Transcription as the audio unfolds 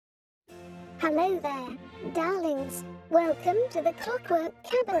Hello there, darlings. Welcome to the Clockwork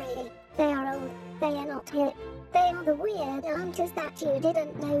Cabaret. They are old, they are not hip. They are the weird answers that you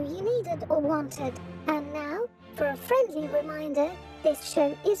didn't know you needed or wanted. And now, for a friendly reminder, this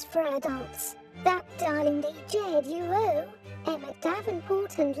show is for adults. That darling DJ duo, Emmett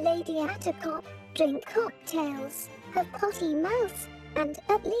Davenport and Lady Attercop, drink cocktails, have potty mouths, and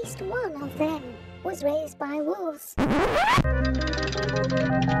at least one of them was raised by wolves.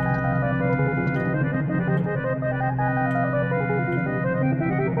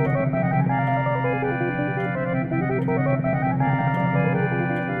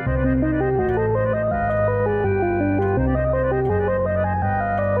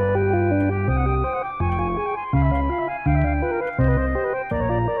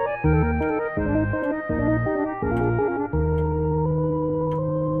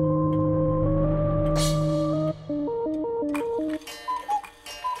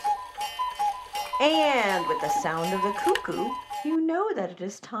 And with the sound of the cuckoo, you know that it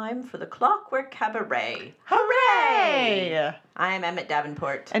is time for the Clockwork Cabaret. Hooray! I am Emmett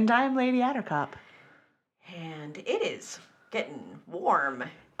Davenport. And I'm Lady Attercop. And it is getting warm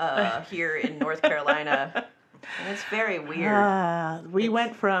here in North Carolina. And it's very weird. We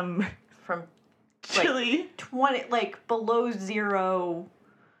went from chilly, below zero,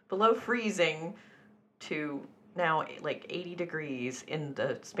 below freezing, to now 80 degrees in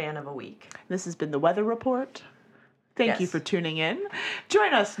the span of a week. This has been the weather report. Thank you for tuning in.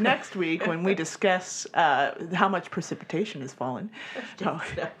 Join us next week when we discuss how much precipitation has fallen.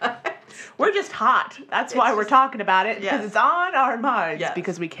 We're just hot. That's why we're talking about it, because it's on our minds,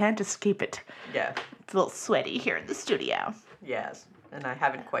 because we can't escape it. Yeah. It's a little sweaty here in the studio. Yes, and I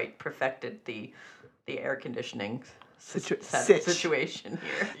haven't quite perfected the air conditioning situation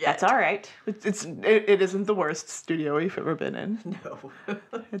here yet. That's all right. It isn't the worst studio we've ever been in. No.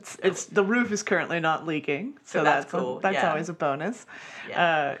 It's the roof is currently not leaking, so that's cool. That's always a bonus.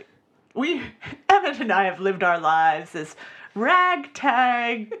 Yeah. Emmett and I have lived our lives as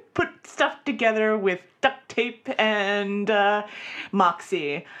ragtag, put stuff together with duct tape and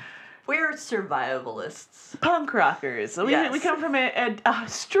moxie. We're survivalists. Punk rockers. We come from a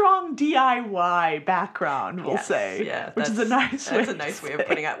strong DIY background, we'll say. Yeah, which is a nice way. That's a nice way of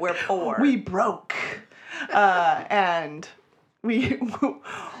putting it. We're poor. We broke. And we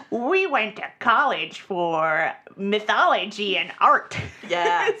went to college for mythology and art.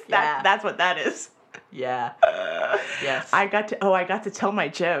 Yeah. That's what that is. Yeah. Yes. I got to tell my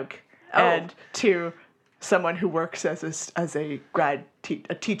joke and to someone who works as a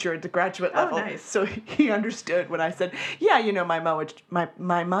teacher at the graduate level. Oh, nice. So he understood when I said,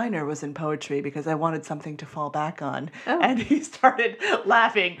 my minor was in poetry because I wanted something to fall back on. Oh. And he started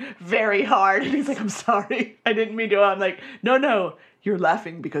laughing very hard. And he's like, I'm sorry. I didn't mean to. I'm like, no, you're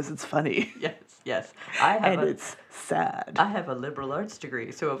laughing because it's funny. Yes. It's sad. I have a liberal arts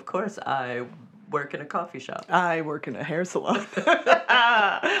degree, so of course I work in a coffee shop. I work in a hair salon.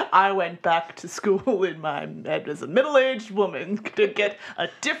 I went back to school in my head as a middle-aged woman to get a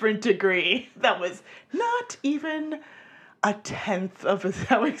different degree that was not even a tenth of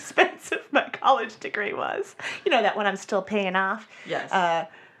how expensive my college degree was. You know, that one I'm still paying off. Yes.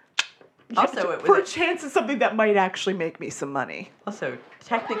 Also, for a chance of something that might actually make me some money. Also,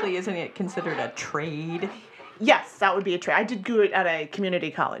 technically, isn't it considered a trade? Yes, that would be a trade. I did do it at a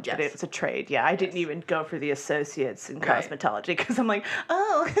community college, but it was a trade. Yeah, I didn't even go for the associates in cosmetology because I'm like,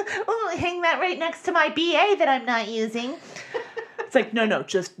 hang that right next to my BA that I'm not using. It's like, no,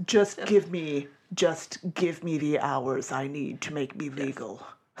 just give me the hours I need to make me legal.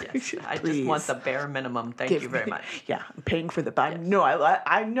 Yes, I just want the bare minimum. Thank you very much. Yeah, I'm paying for the buy. Yes.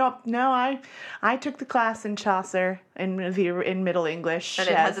 I took the class in Chaucer in Middle English. And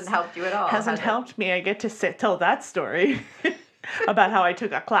it hasn't helped you at all. Hasn't helped me. I get to tell that story about how I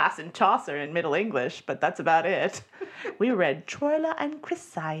took a class in Chaucer in Middle English, but that's about it. We read Troila and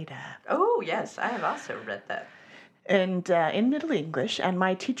Cressida. Oh, yes, I have also read that. And in Middle English, and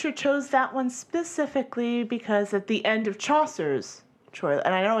my teacher chose that one specifically because at the end of Chaucer's Troila,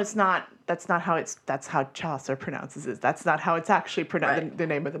 and I know that's how Chaucer pronounces it. That's not how it's actually pronounced, the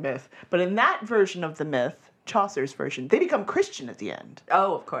name of the myth. But in that version of the myth, Chaucer's version, they become Christian at the end.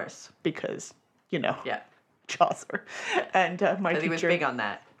 Oh, of course. Because, Chaucer. And my teacher... He was big on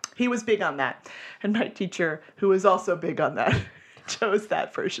that. He was big on that. And my teacher, who was also big on that, chose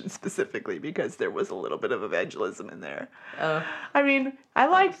that version specifically because there was a little bit of evangelism in there. I mean, I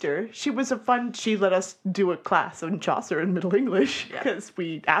liked her. She let us do a class on Chaucer in Middle English because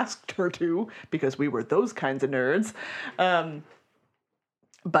we asked her to, because we were those kinds of nerds.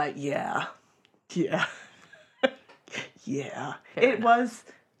 But yeah. It was,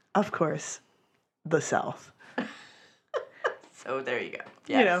 of course, the South. So there you go.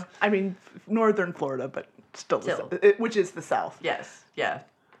 Yes. You know, I mean, northern Florida, but still, which is the South. Yes. Yeah.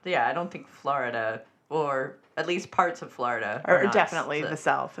 Yeah. I don't think Florida, or at least parts of Florida, Are not definitely the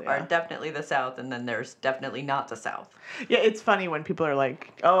South. Are Yeah. definitely the South, and then there's definitely not the South. Yeah, it's funny when people are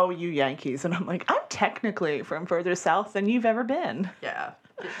like, "Oh, you Yankees," and I'm like, "I'm technically from further south than you've ever been." Yeah.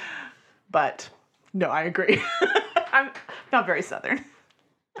 But no, I agree. I'm not very southern.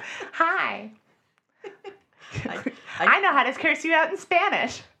 Hi. I know how to curse you out in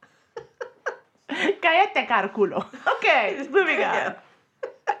Spanish. Cállate, caraculo. Okay, moving on.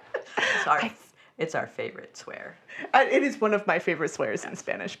 It's our favorite swear. It is one of my favorite swears in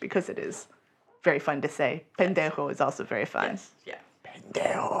Spanish because it is very fun to say. Pendejo is also very fun. Yes. Yeah.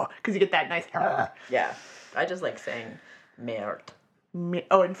 Pendejo. Because you get that nice... Yeah. I just like saying merde.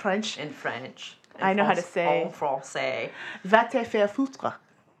 Oh, in French? In French. I know how to say... En français. Va te faire foutre.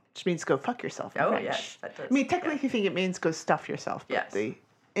 Which means go fuck yourself in French. Yes. That does, I mean, technically, I think it means go stuff yourself. But yes. the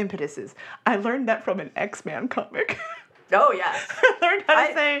impetus is... I learned that from an X-Man comic. Oh, yes. I learned how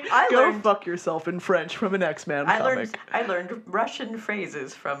to say go fuck yourself in French from an X-Men comic. I learned Russian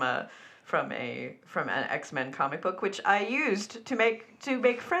phrases from an X-Men comic book, which I used to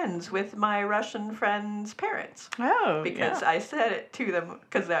make friends with my Russian friends' parents. Oh, because I said it to them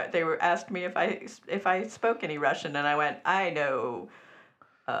because they were asked me if I spoke any Russian, and I went, I know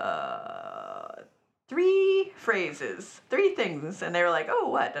 3 phrases, 3 things, and they were like, oh,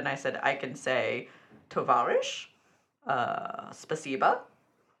 what? And I said, I can say tovarish, spasiba,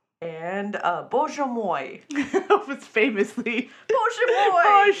 and Bože moj. It was famously Bože moj!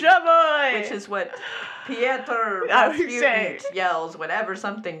 Bože moj! Which is what Piotr Rasputin yells whenever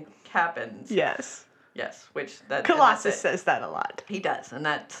something happens. Yes. Yes, Colossus says that a lot. He does, and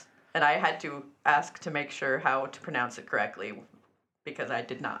I had to ask to make sure how to pronounce it correctly because I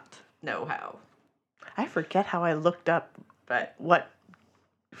did not know how. I forget how I looked up what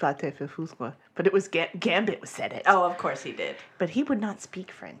but it was Gambit said it. Oh, of course he did. But he would not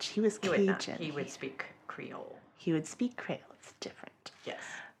speak French. He was Cajun. He would speak Creole. He would speak Creole. It's different. Yes.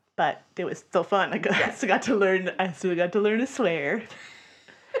 But it was still fun. I still got to learn a swear.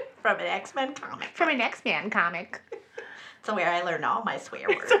 From an X-Men comic. From an X-Men comic. So where I learned all my swear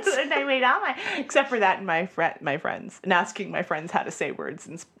words. And I made all except for that, my friends, and asking my friends how to say words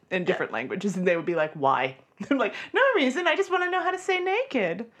in different languages, and they would be like, "Why?" I'm like, "No reason. I just want to know how to say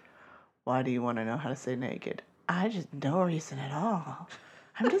naked." Why do you want to know how to say naked? I just no reason at all.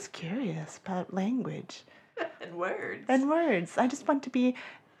 I'm just curious about language and words. I just want to be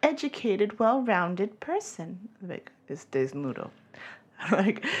educated, well-rounded person. Like, es desnudo. I'm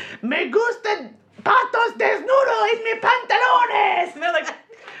like, me gustan patos desnudo en mis pantalones. And they're like,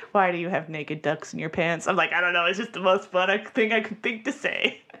 why do you have naked ducks in your pants? I'm like, I don't know. It's just the most fun thing I could think to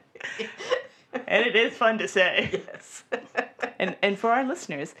say. And it is fun to say. Yes. And for our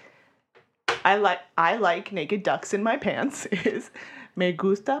listeners, I like naked ducks in my pants is me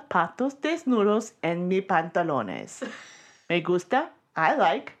gusta patos desnudos en mis pantalones. Me gusta, I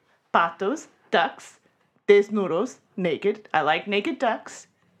like patos, ducks, desnudos, naked. I like naked ducks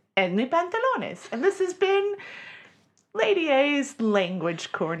en mis pantalones. And this has been Lady A's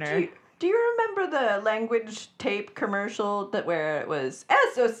Language Corner. Do you remember the language tape commercial where it was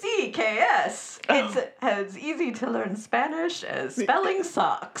SOCKS? It's as easy to learn Spanish as spelling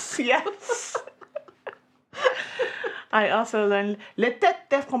socks. Yes. I also learned Le tête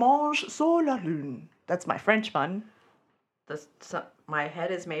de fromage sur la lune. That's my French one. My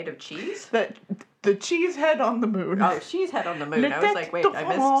head is made of cheese? The cheese head on the moon. Oh, cheese head on the moon. I was like, wait, I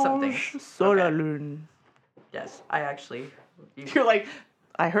missed something. Sur la lune. Yes, I actually... You're like...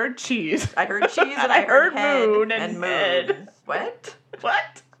 I heard cheese. I heard cheese and I heard head moon and moon. Head. What?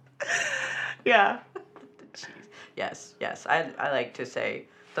 What? Yeah. The cheese. Yes. I like to say,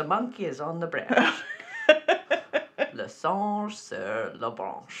 the monkey is on the branch. Le singe sur la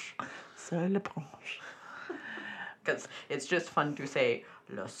branche. Sur la branche. Because it's just fun to say,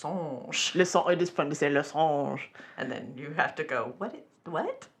 le singe. It is fun to say le singe. And then you have to go,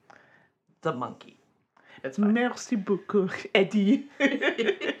 what? The monkey. It's fine. Merci beaucoup, Eddie.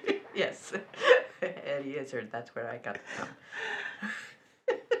 Yes. Eddie Izzard, that's where I got it from.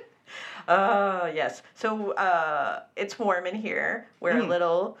 Yes. So, it's warm in here. We're a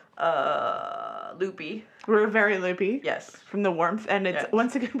little, loopy. We're very loopy. Yes. From the warmth. And it's,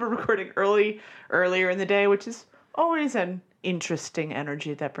 once again, we're recording earlier in the day, which is always an interesting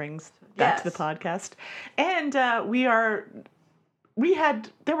energy that brings back to the podcast. And,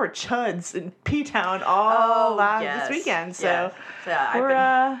 there were chuds in P-Town all this weekend, so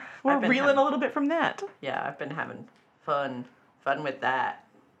we're reeling a little bit from that. Yeah, I've been having fun with that.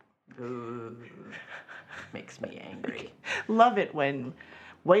 Ooh, makes me angry. Love it when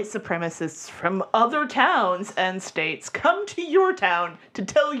white supremacists from other towns and states come to your town to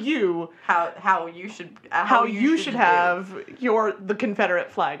tell you How you should do. have the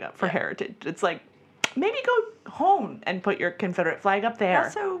Confederate flag up for heritage. It's like, maybe go home and put your Confederate flag up there.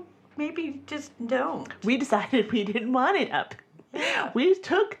 Also, maybe just don't. We decided we didn't want it up. Yeah. We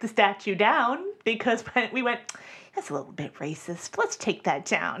took the statue down because we went, that's a little bit racist. Let's take that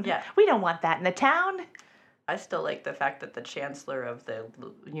down. Yeah. We don't want that in the town. I still like the fact that the chancellor of the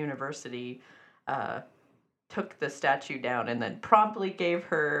university took the statue down and then promptly gave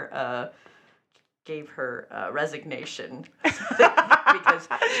her resignation because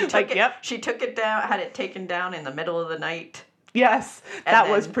she took it down, had it taken down in the middle of the night. Yes, that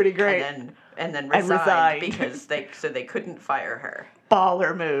was pretty great. And then resigned because they couldn't fire her.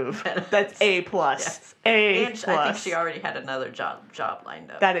 Baller move. That's A+. Yes. A+. And I think she already had another job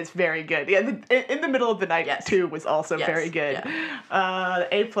lined up. That is very good. Yeah, in the middle of the night too was also very good. Yeah.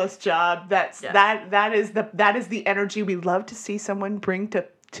 A+ job. That is the energy we love to see someone bring to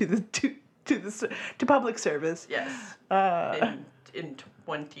public service. Yes. In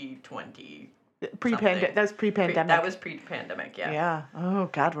 2020. That was pre-pandemic. That was pre-pandemic. Yeah. Yeah. Oh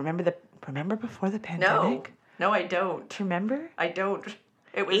God, remember before the pandemic? No, I don't. Remember? I don't.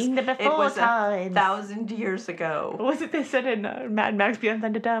 It was In the before times. 1,000 years ago. What was it they said in Mad Max Beyond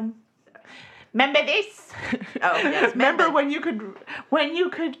Thunderdome? Remember this? Oh yes. Remember when you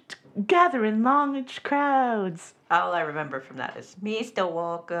could gather in large crowds? All I remember from that is Mr.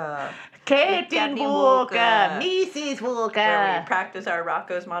 Walker, Captain Walker, Mrs. Walker. where we practice our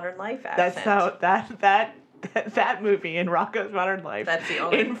Rocco's Modern Life accent. That's how that movie in Rocco's Modern Life. That's the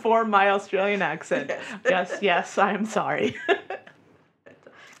only informed my Australian accent. Yes, I am sorry.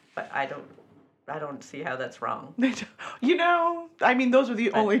 But I don't see how that's wrong. I mean, those are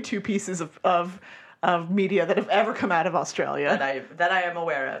the only two pieces of media that have ever come out of Australia That I am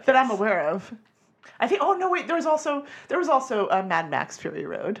aware of. that I'm aware of. I think. Oh no, wait. There was also Mad Max Fury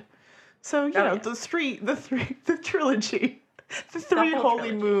Road. So the trilogy, the three whole holy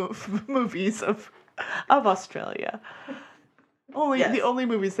trilogy. movies of Australia. The only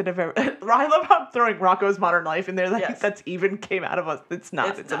movies that have ever. I love how I'm throwing Rocco's Modern Life in there. That's even came out of us. It's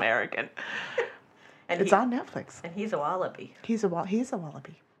not. It's American. And it's on Netflix. And he's a wallaby. He is a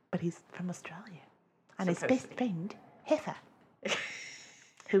wallaby, but he's from Australia, and his best friend Heifer,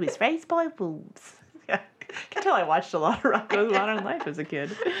 who is raised by wolves. Yeah, you can tell I watched a lot of Rocco's Modern Life as a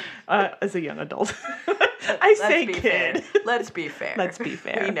kid, as a young adult. Let's be fair. Let's be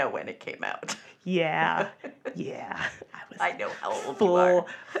fair. We know when it came out. Yeah. I know how old you are.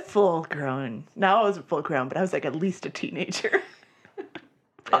 Full grown. No, I wasn't full grown, but I was like at least a teenager.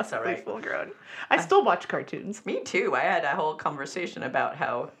 That's all right. Full grown. I still watch cartoons. Me too. I had a whole conversation about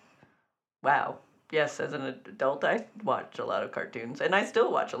how, wow, yes, as an adult, I watch a lot of cartoons, and I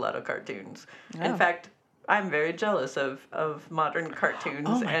still watch a lot of cartoons. Oh. In fact, I'm very jealous of modern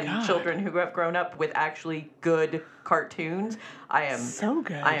cartoons and children who have grown up with actually good cartoons. I am so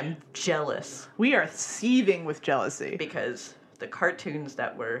good. I am jealous. We are seething with jealousy because the cartoons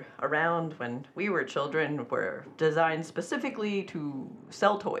that were around when we were children were designed specifically to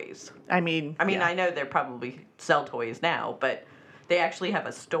sell toys. I mean, I know they're probably sell toys now, but they actually have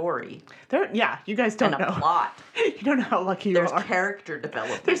a story. You guys don't know. And a plot. You don't know how lucky you are. There's character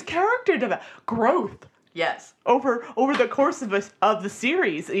development. There's character development. Growth. Yes. Over the course of the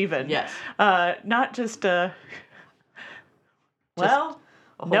series, even. Yes. Not just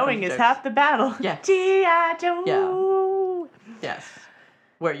knowing is half the battle. Yeah. G.I. Joe. Yeah. Yes.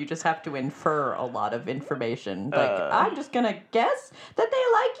 Where you just have to infer a lot of information. Like, I'm just gonna guess that they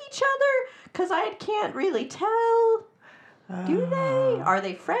like each other because I can't really tell. Do they? Are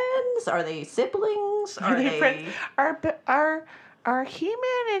they friends? Are they siblings? Are they friends? Are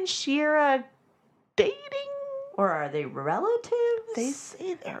He-Man and She-Ra dating? Or are they relatives? They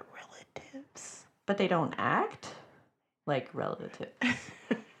say they're relatives. But they don't act like relatives.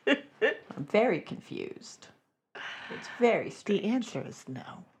 I'm very confused. It's very strange. The answer is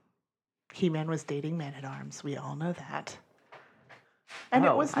no. He-Man was dating Man-at-Arms. We all know that. And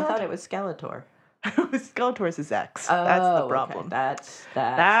it was not... I thought it was Skeletor. Skeletor's his ex. That's the problem. Okay. That's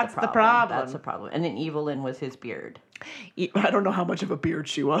the problem. That's the problem. And then Evelyn was his beard. I don't know how much of a beard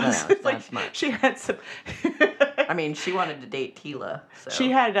she was. No, it's not much. She had some... I mean, she wanted to date Tila. So. She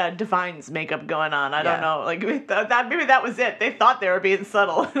had Divine's makeup going on. I don't know. Like maybe that was it. They thought they were being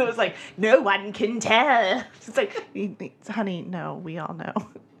subtle. It was like, no one can tell. It's like, honey, no, we all know.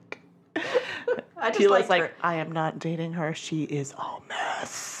 Tila's like, I am not dating her. She is a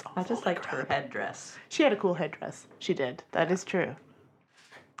mess. I just liked her headdress. She had a cool headdress. She did. That is true.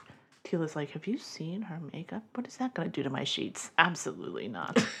 Tila's like, have you seen her makeup? What is that going to do to my sheets? Absolutely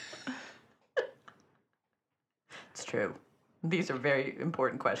not. It's true. These are very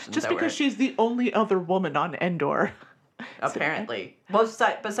important questions. Just because she's the only other woman on Endor. Apparently. Well,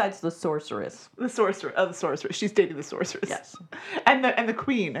 besides the sorceress. The sorceress. She's dating the sorceress. Yes. And the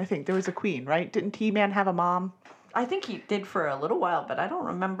queen, I think. There was a queen, right? Didn't He-Man have a mom? I think he did for a little while, but I don't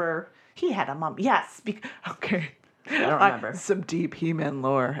remember. He had a mom. Yes. Okay. I don't remember. Some deep He-Man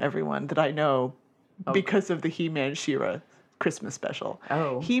lore, everyone, that I know because of the He-Man She-Ra Christmas special.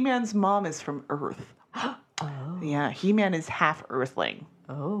 Oh. He-Man's mom is from Earth. Yeah, He-Man is half Earthling.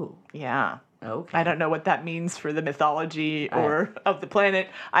 Oh. Yeah. Okay. I don't know what that means for the mythology of the planet.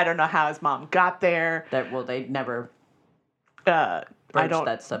 I don't know how his mom got there. They never I broached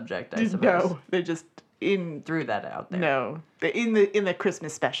that subject, I suppose. No, they just threw that out there. No, in the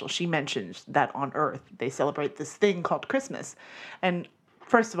Christmas special, she mentions that on Earth they celebrate this thing called Christmas. And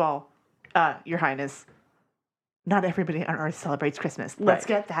first of all, Your Highness, not everybody on Earth celebrates Christmas. Let's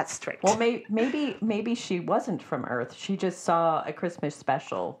get that straight. Well, maybe she wasn't from Earth. She just saw a Christmas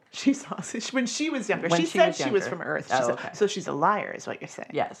special. She saw when she was younger. She said she was from Earth. So she's a liar, is what you're saying.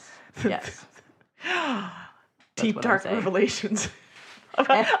 Yes. Yes. Deep dark revelations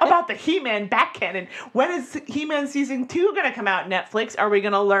about the He-Man backcanon. When is He-Man season 2 going to come out? Netflix? Are we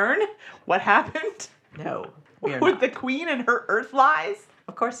going to learn what happened? No. With the Queen and her Earth lies?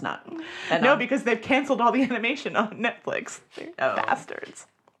 Of course not. No, because they've canceled all the animation on Netflix. Bastards.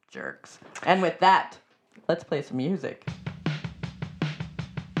 Jerks. And with that, let's play some music.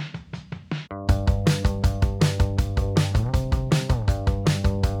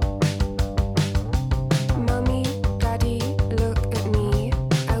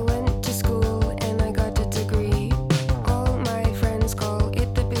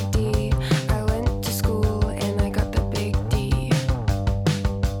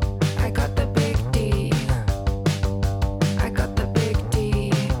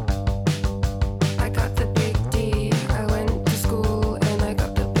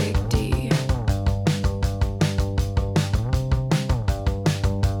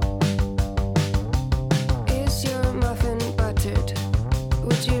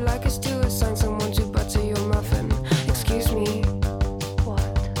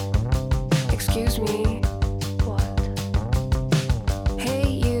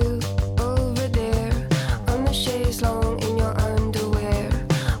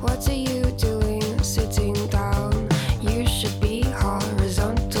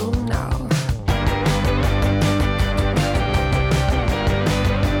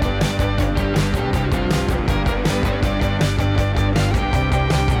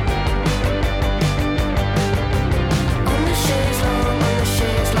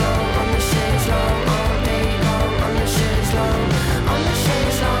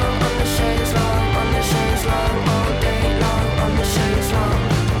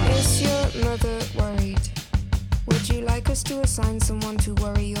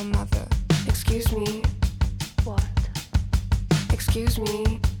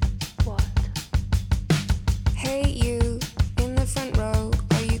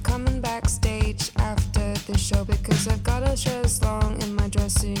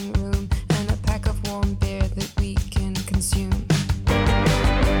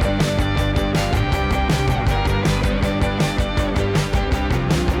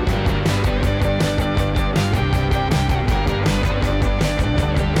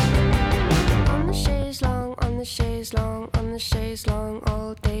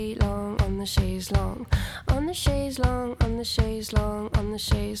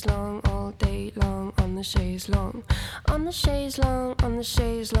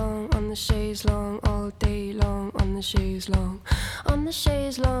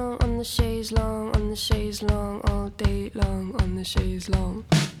 On the chaise long,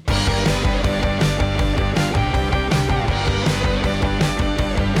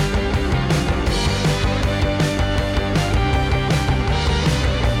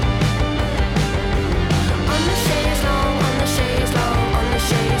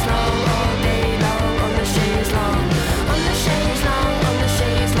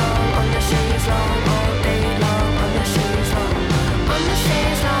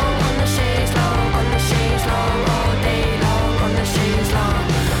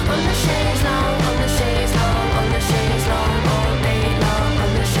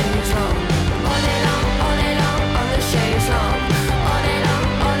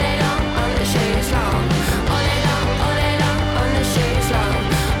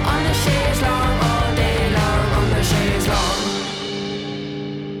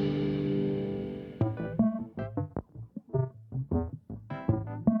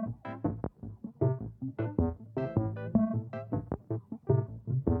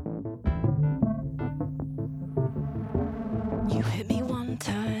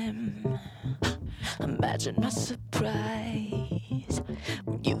 imagine my surprise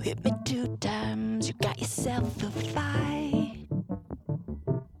when you hit me 2 times. You got yourself a fight.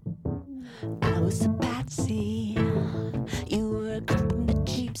 I was a patsy, you were a creep in the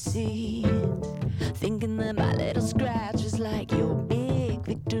cheap seats, thinking that my little scratch was like your big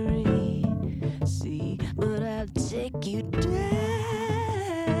victory. See, but I'll take you down.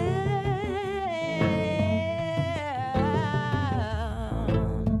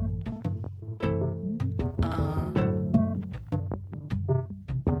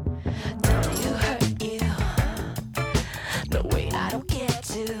 Tell me who hurt you. No, wait, I don't care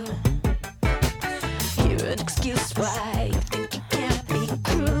to hear an excuse why you think you can't be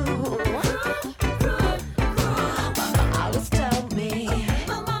cruel. Mama always told me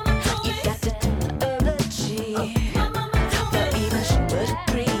you got to do the allergy, but even she would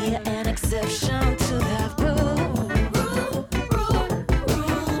agree an exception to that rule.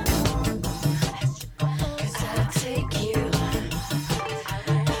 'Cause I'll take you,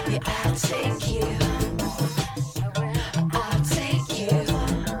 yeah, I'll take you, I'll take you,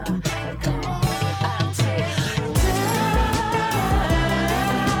 come on, I'll take you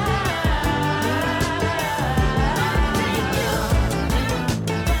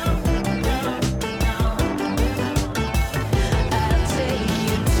I'll take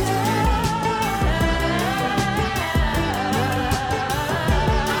you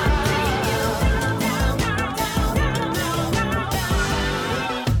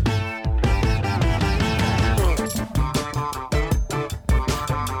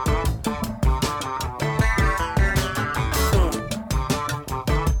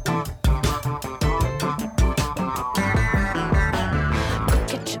Go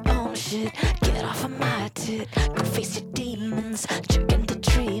get your own shit, get off of my tit. Go face your demons, trick into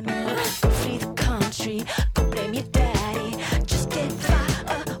dreaming. Go flee the country, go blame your daddy. Just get far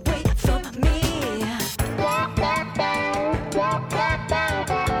away from me.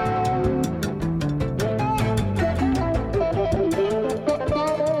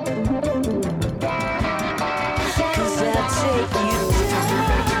 Cause I'll take you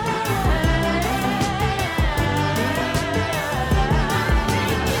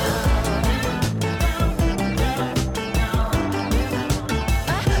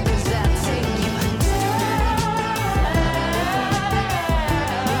Cause I'll take you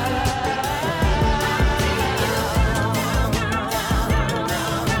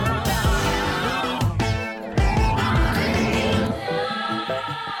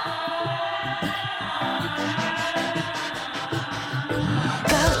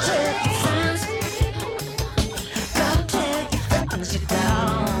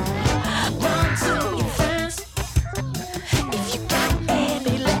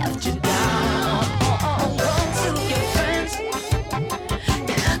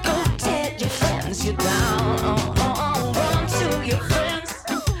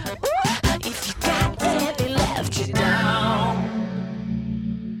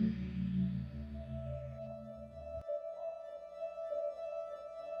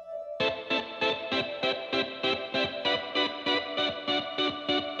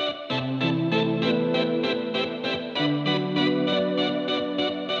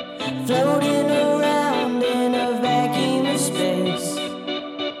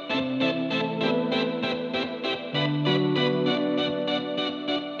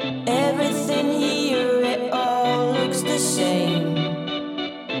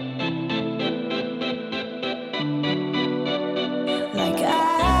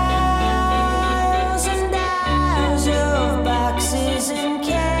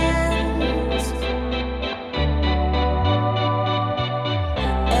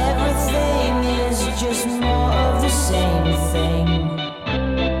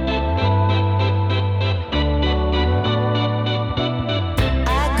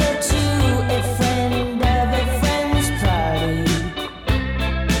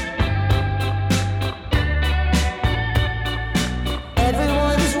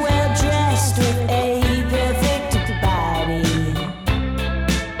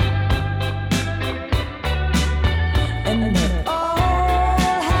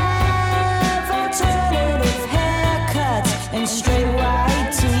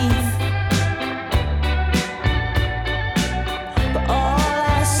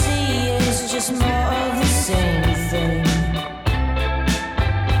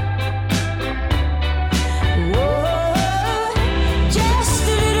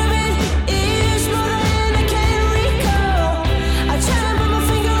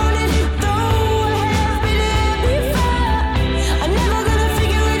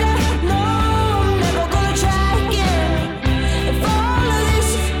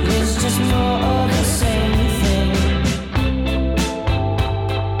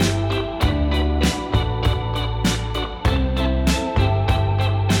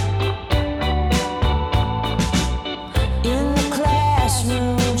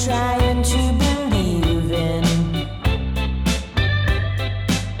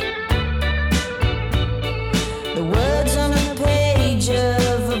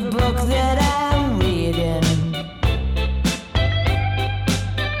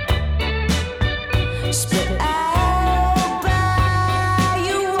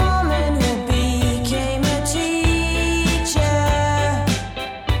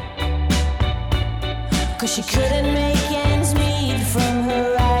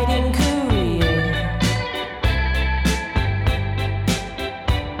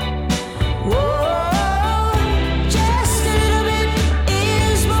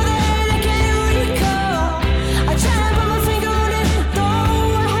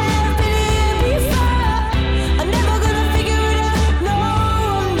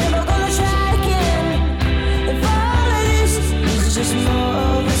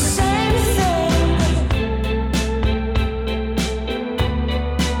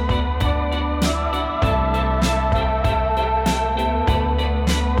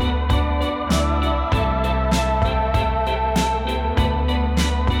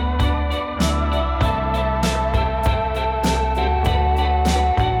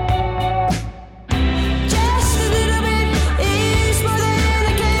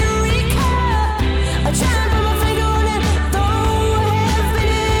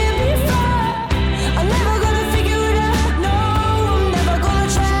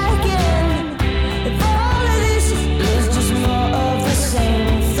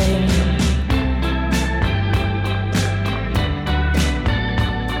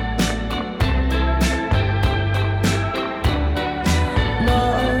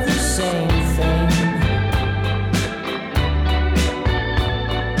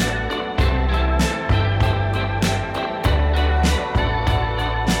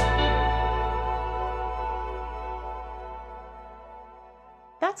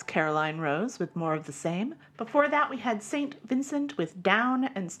Caroline Rose with More of the Same. Before that, we had St. Vincent with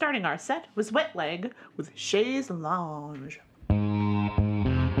Down, and starting our set was Wet Leg with Chaise Lounge.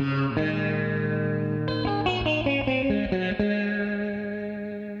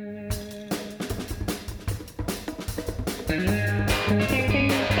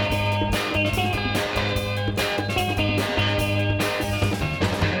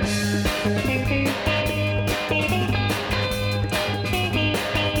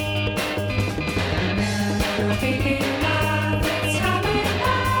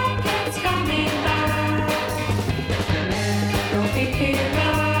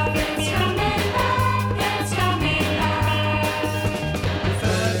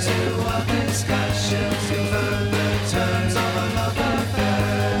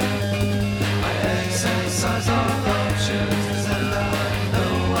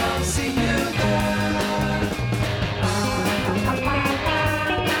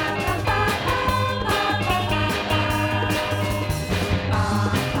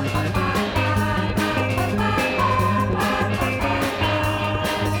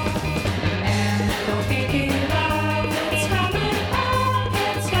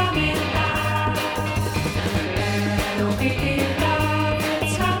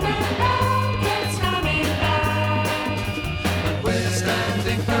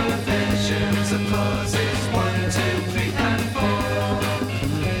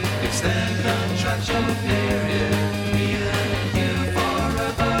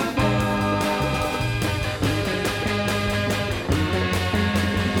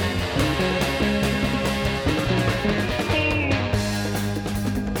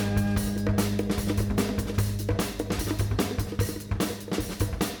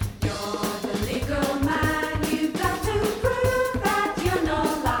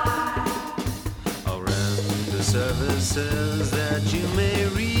 Services that you may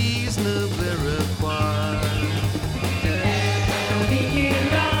reasonably require. It'll be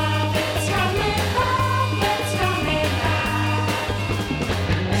here up, it's coming back, it's coming back.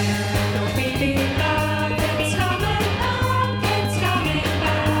 It'll be here up, it's coming back, it's coming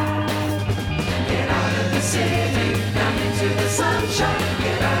back. Get out of the city and into the sunshine.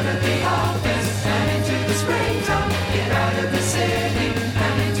 Get out of the office and into the springtime. Get out of the city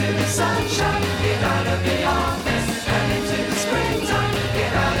and into the sunshine. Get out of the office.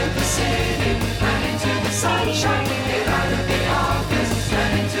 Get out of the city and into the sunshine. Get out of the office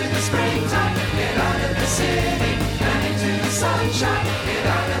and into the springtime. Get out of the city and into the sunshine. Get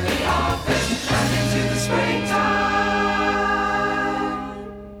out of the office and into the springtime.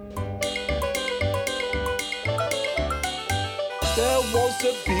 There was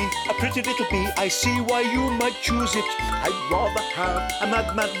a bee, a pretty little bee. I see why you might choose it. I'd rather have a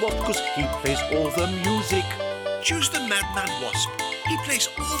madman wasp, 'cause he plays all the music. Choose the Madman Wasp. He plays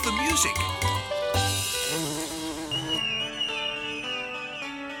all the music.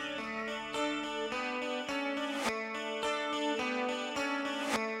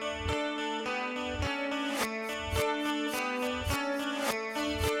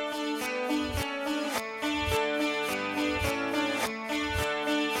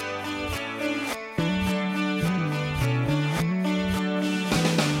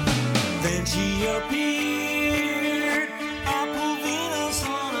 Then she appeared, Apple Venus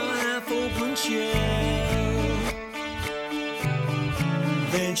on a half-open shell.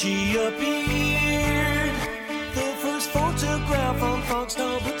 Then she appeared, the first photograph on Fox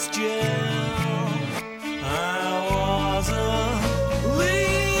Talbot's gel. I was a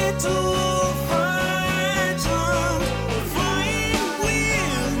little frightened, flying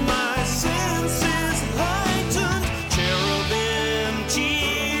with my senses heightened. Cherubim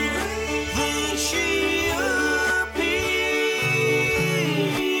cheer, then she appeared.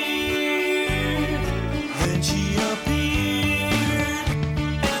 Then she appeared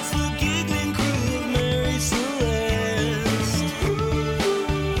as the giggling crew of Mary Celeste.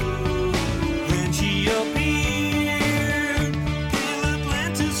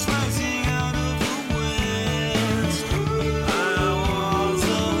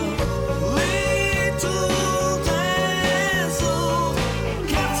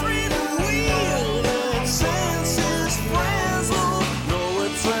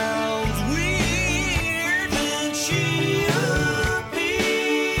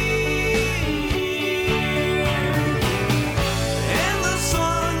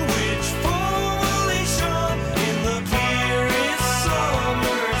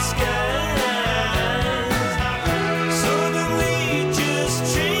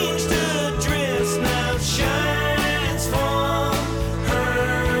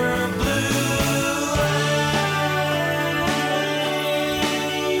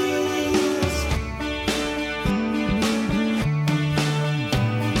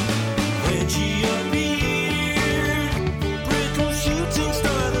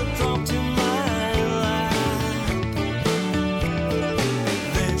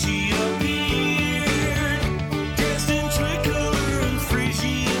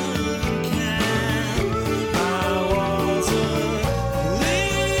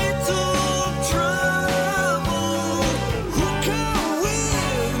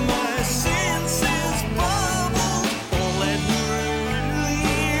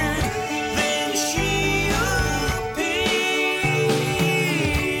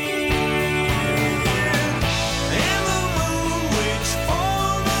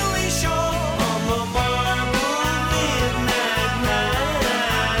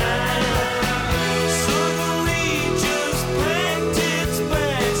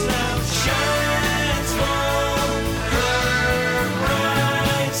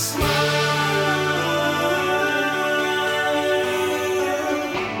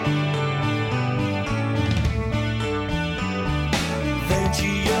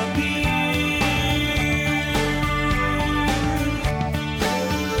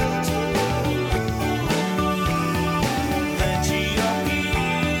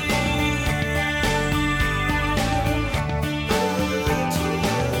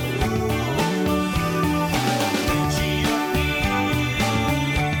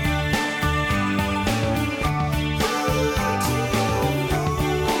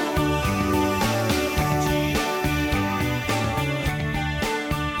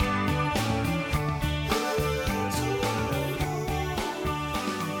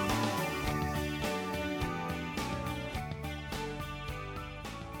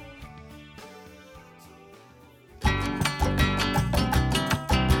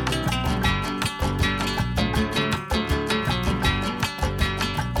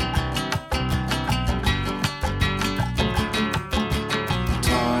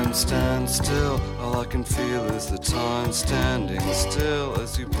 Still, all I can feel is the time standing still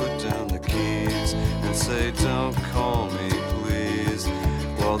as you put down the keys and say, don't call me, please,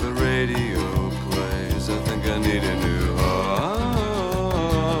 while the radio plays. I think I need a new heart.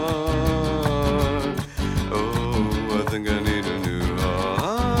 Oh, I think I need a new heart.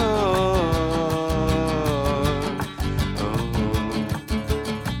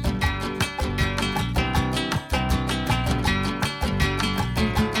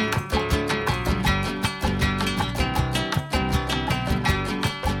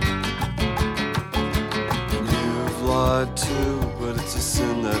 Too, but it's a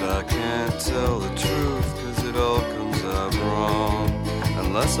sin that I can't tell the truth, 'cause it all comes out wrong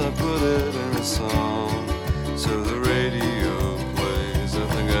unless I put it in a song. So the radio plays. I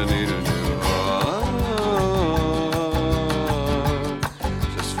think I need a new heart.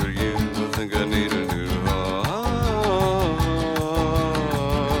 Just for you, I think I need a new heart.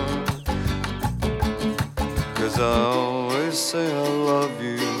 'Cause I always say I love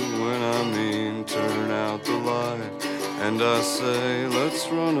you when I mean turn out the light. And I say, let's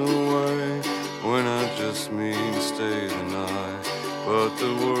run away, when I just mean stay the night. But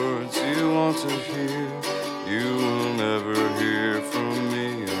the words you want to hear, you will never hear from me.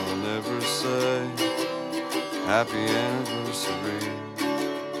 I'll never say, happy anniversary.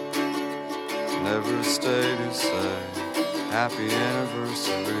 Never stay to say, happy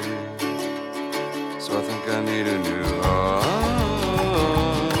anniversary. So I think I need a new heart.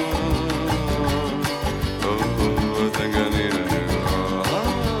 I think I need a new heart.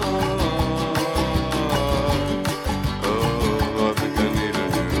 Oh, I think I need a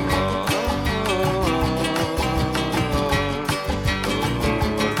new heart. Oh,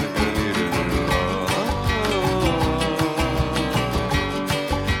 I think I need a new heart.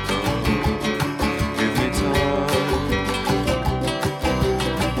 Oh, give me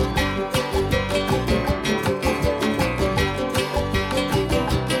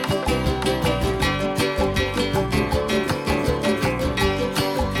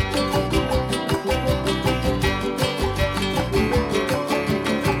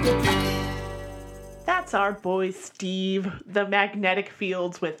Our boy Steve, the Magnetic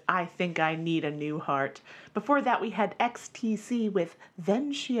Fields with I Think I Need a New Heart. Before that we had XTC with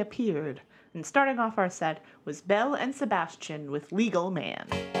Then She Appeared. And starting off our set was Belle and Sebastian with Legal Man.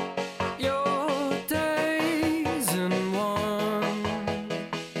 Your days in one.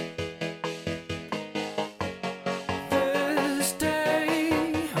 This day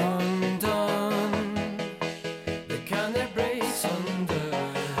undone. The kind that breaks under.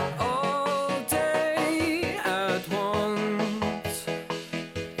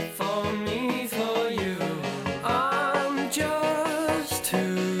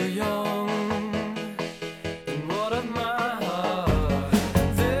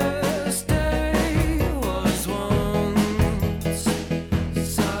 This day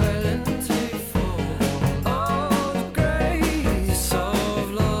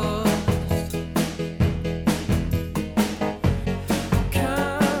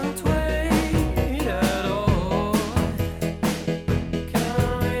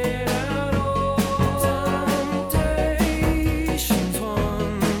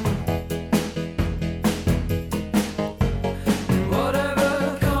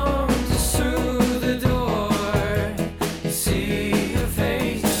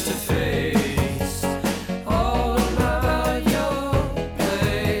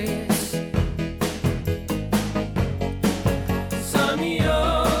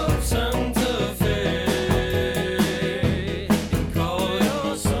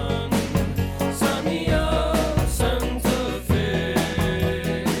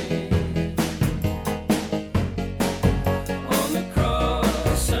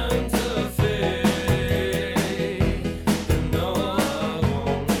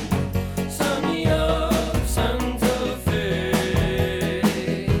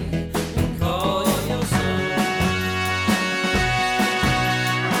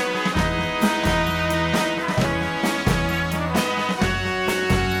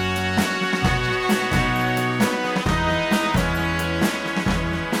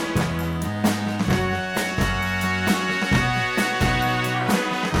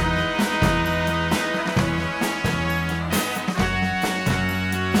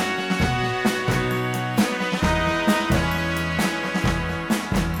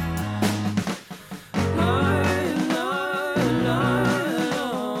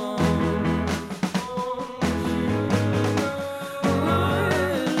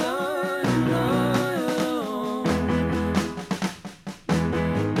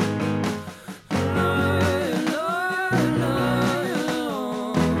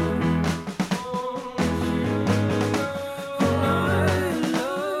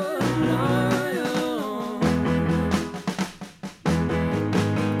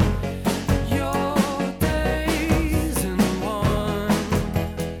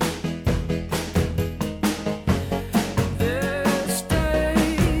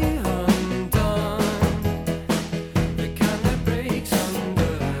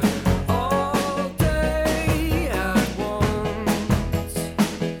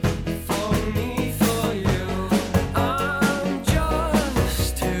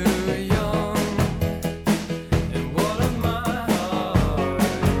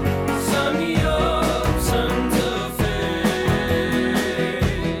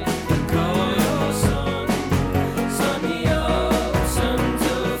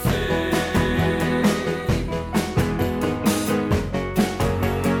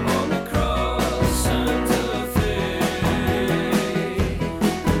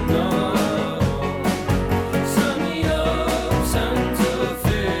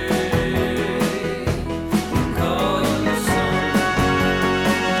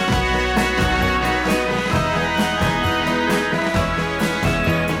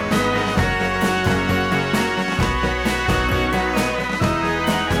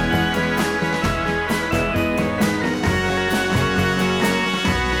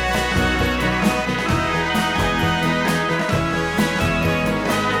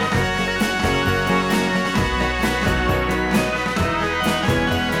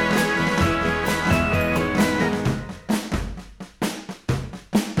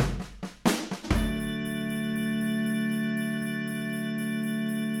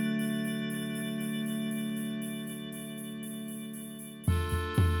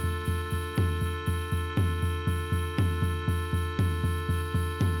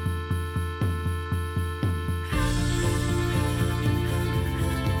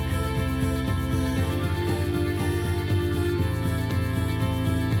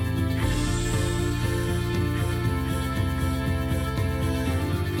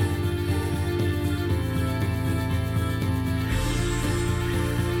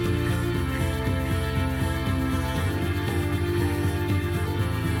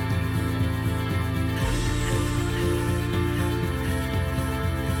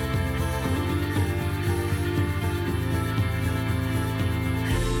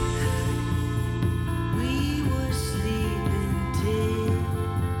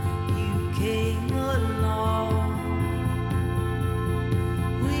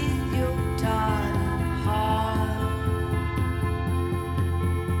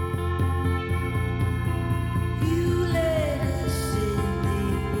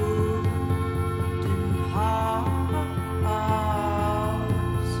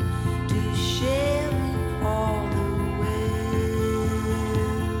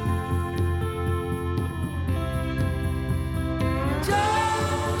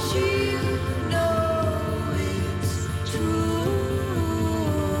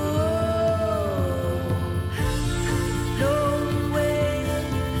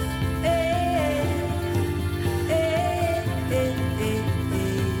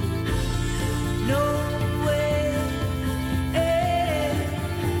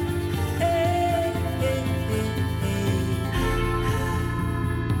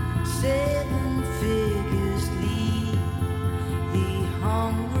 7 figures lead the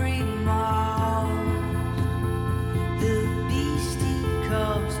hungry mouth. The beastie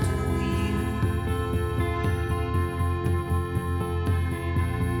comes to you.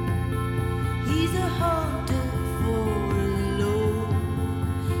 He's a hunter for a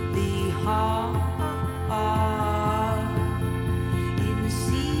lonely heart in the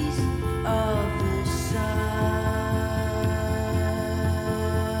season of the sun.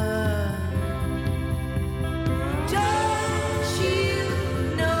 Don't you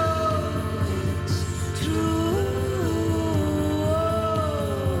know it's true?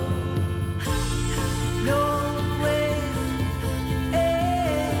 No way,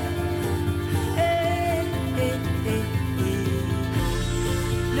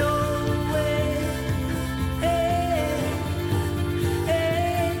 no way,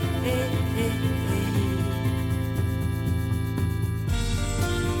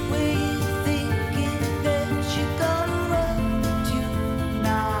 where you thinking that you're gonna run to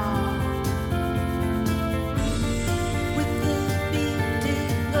now? With the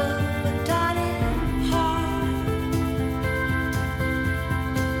beating of a tiny heart,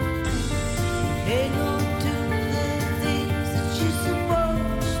 hang on to the things that you're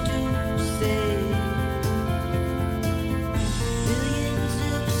supposed to say. Billions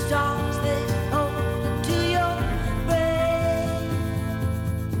of stars that hold to your brain.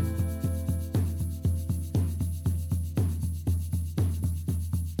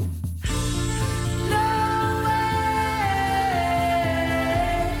 No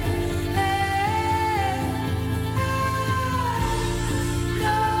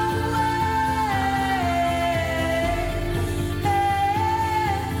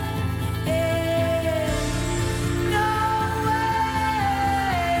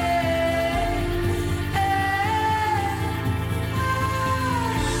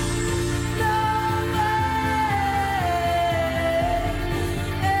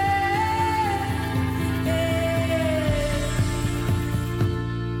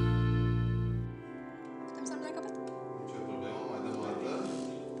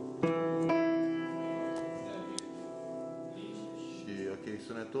Și ok,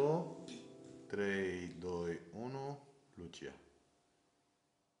 sunetul. 3, 2, 1, Lucia.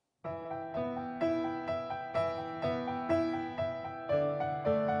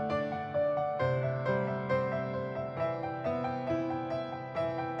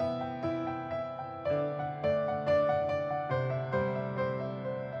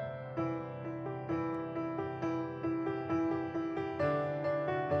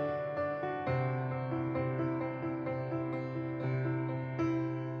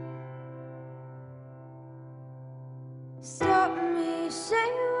 Stop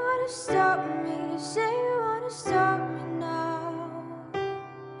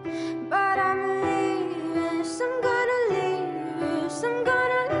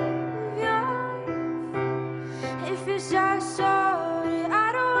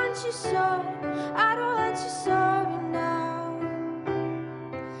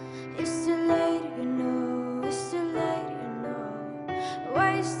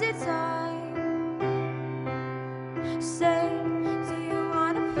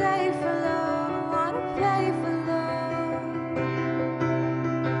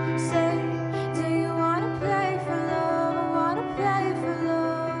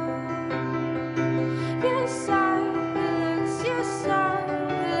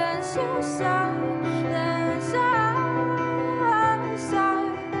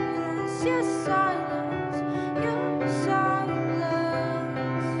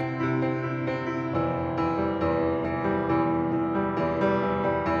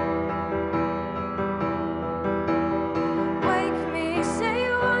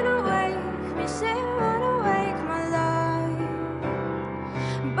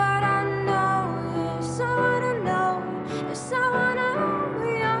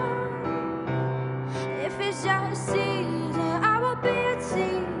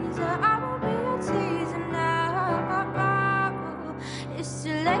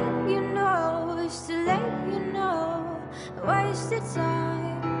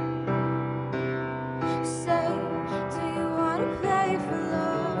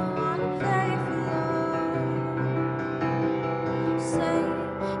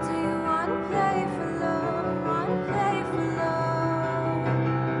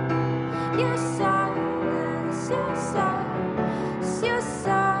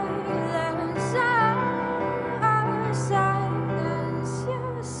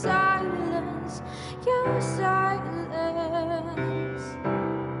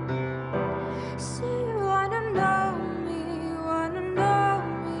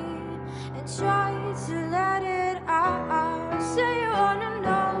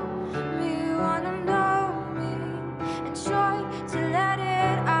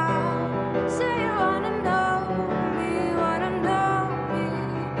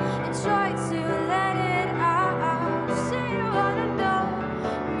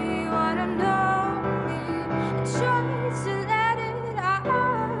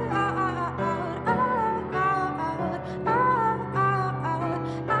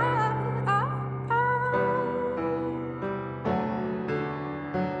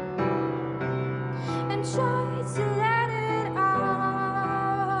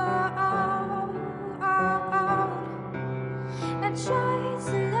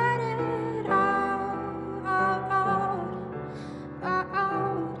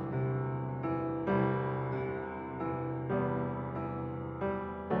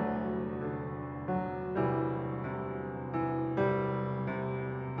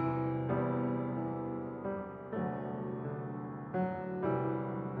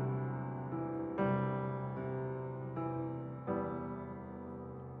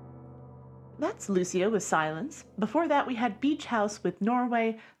that's Lucia with Silence. Before that, we had Beach House with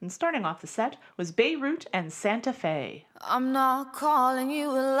Norway. And starting off the set was Beirut and Santa Fe. I'm not calling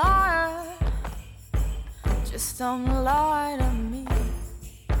you a liar, just don't lie to me.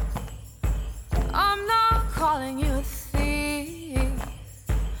 I'm not calling you a thief,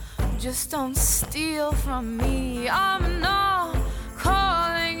 just don't steal from me. I'm not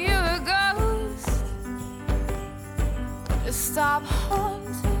calling you a ghost, just stop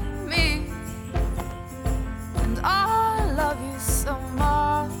haunting me. And I love you so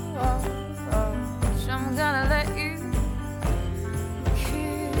much, I'm gonna let you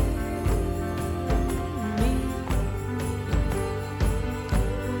kill me.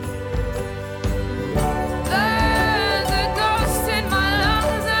 There's a ghost in my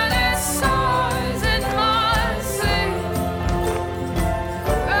lungs and it soars in my sleep.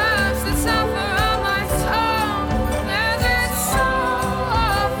 Wraps itself around my tongue as it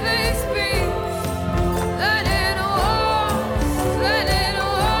softly speaks. Let it waltz with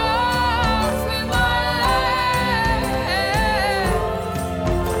my legs.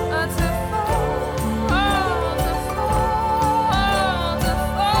 To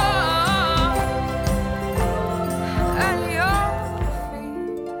fall at your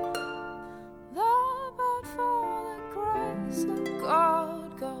feet. Though but for the grace of God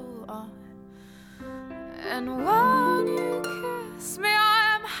go on. And when you kiss me, I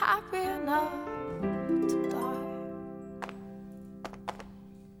am happy enough to die.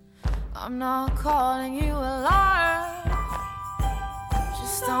 I'm not calling you a liar,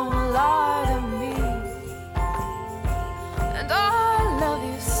 just don't lie to me. And I love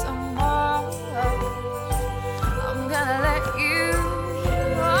you so much, I'm gonna let you.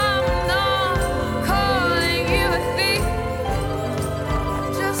 I'm not calling you a thief,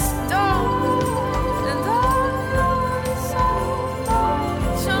 just don't. And I love you so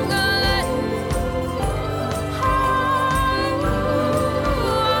much, I'm gonna let you.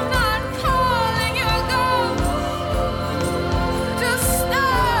 I'm not calling you a ghost, just stop.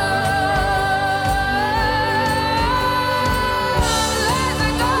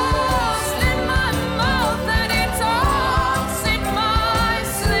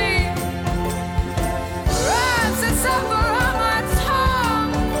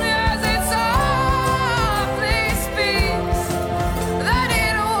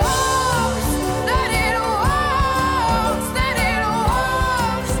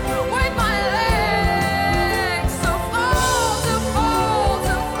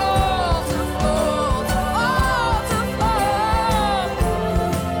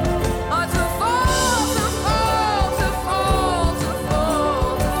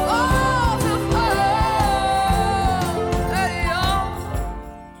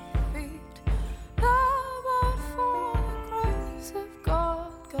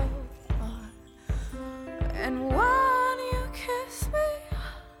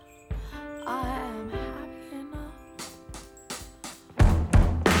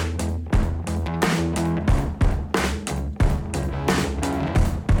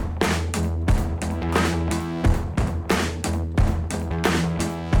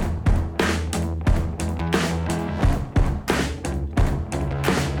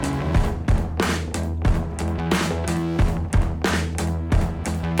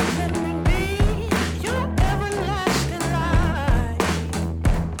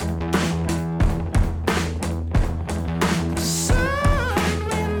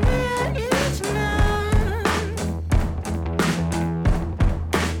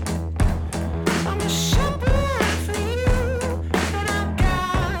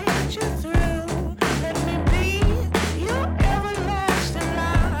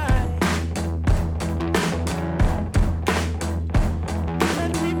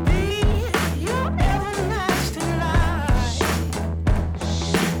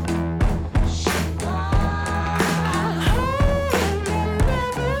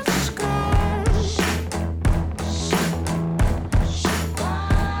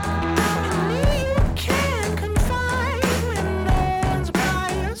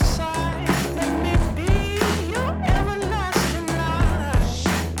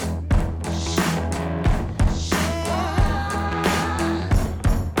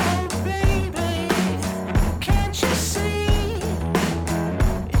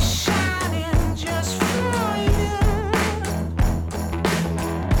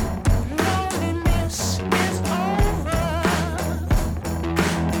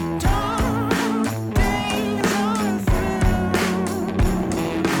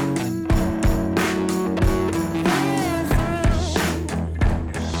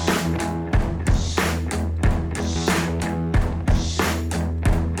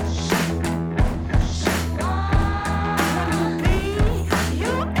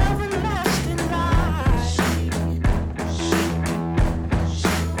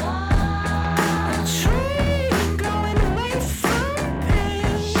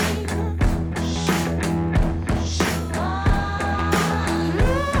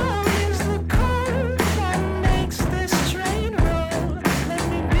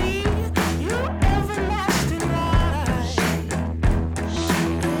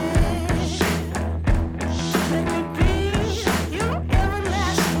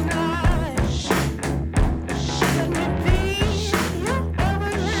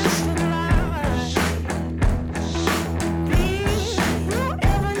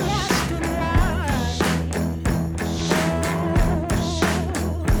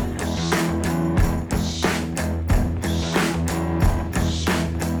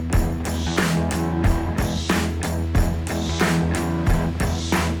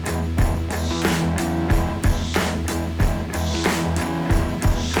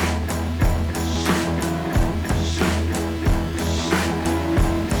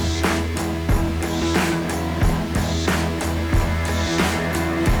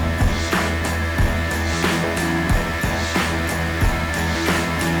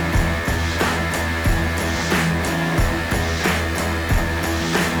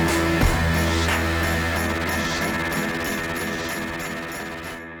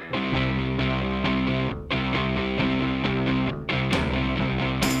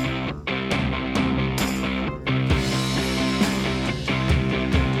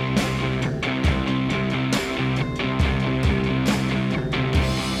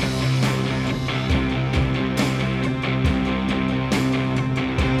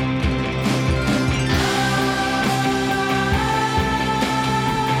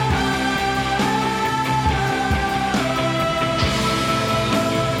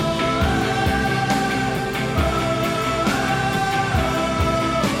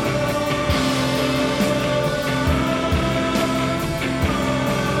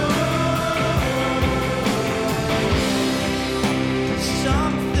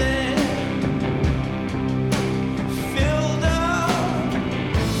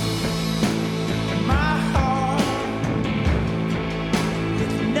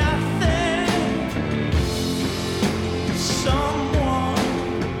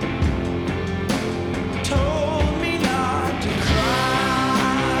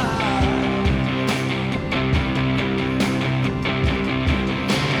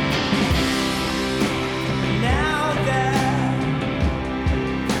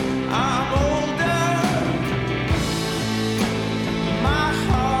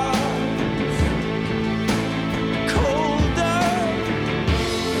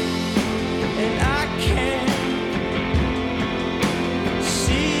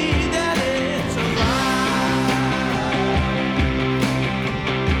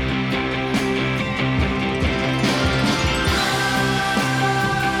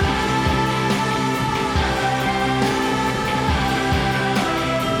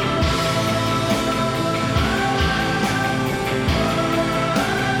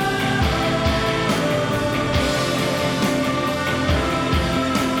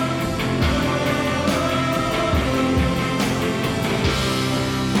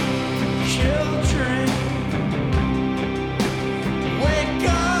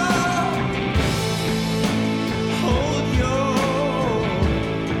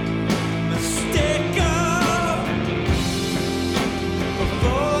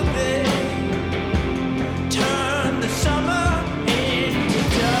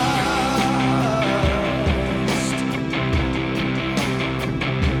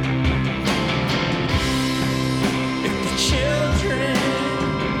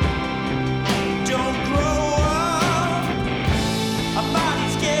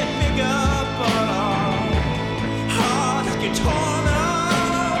 torn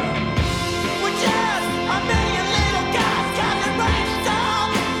up. We're just a million little guys causing brainstorm,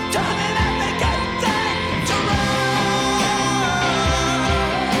 turning everything to rust.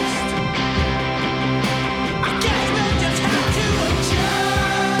 I guess we'll just have to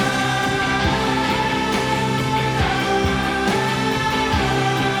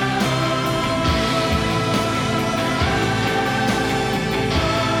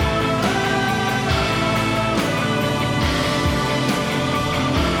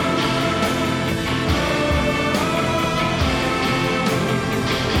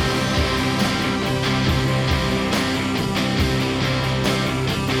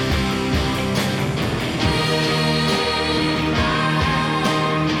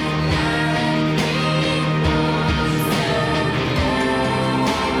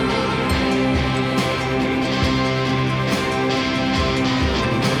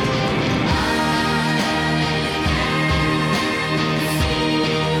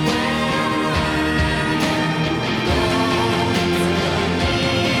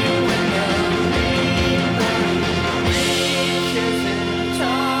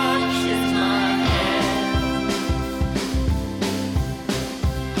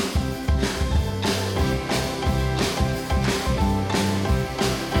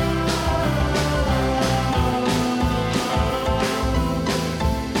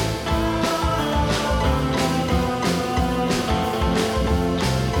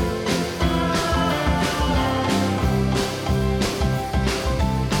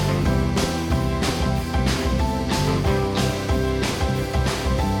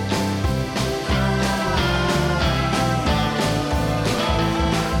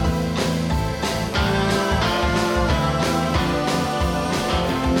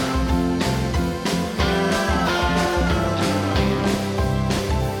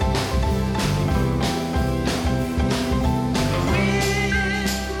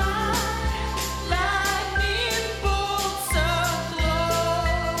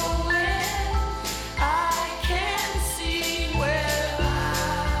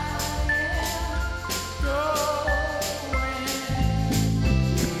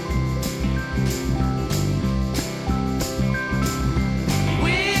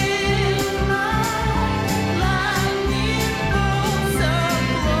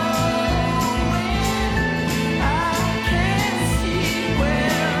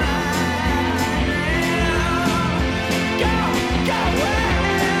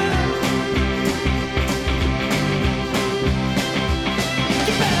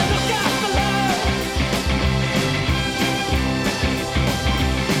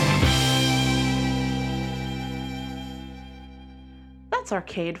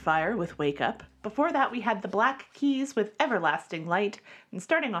Arcade Fire with Wake Up. Before that, we had the Black Keys with Everlasting Light. And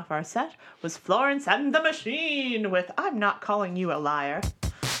starting off our set was Florence and the Machine with I'm Not Calling You a Liar.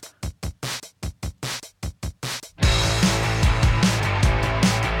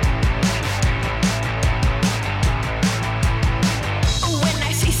 When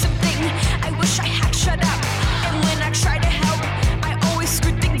I say something, I wish I had shut up. And when I try to help, I always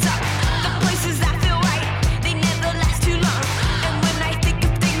screw things up. The places that feel right, they never last too long. And when I think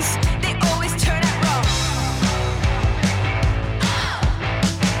of things, they always turn out wrong.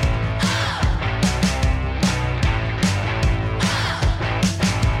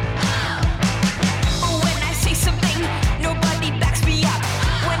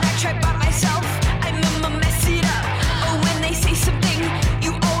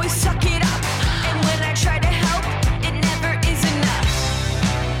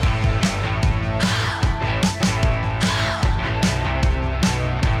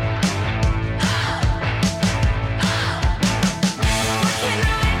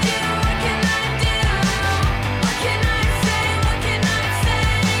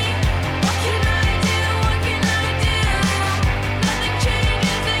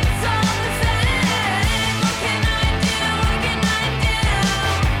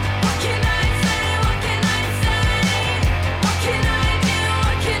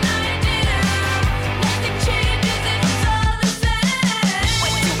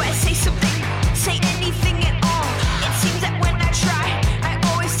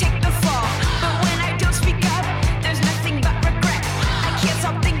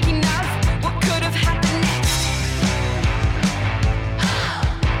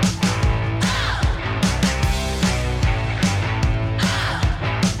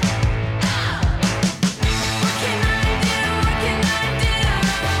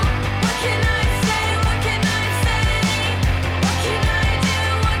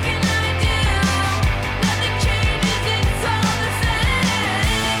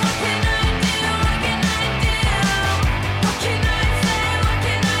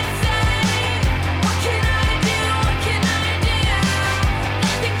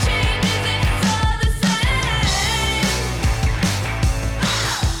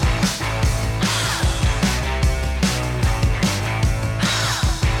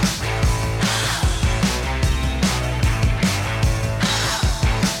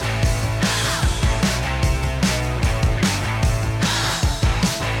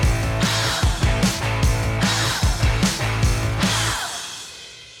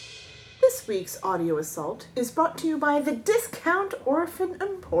 week's audio assault is brought to you by the Discount Orphan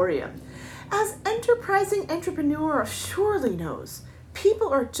Emporium. As enterprising entrepreneur surely knows, people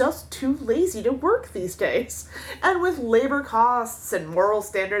are just too lazy to work these days. And with labor costs and moral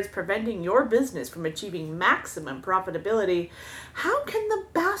standards preventing your business from achieving maximum profitability, how can the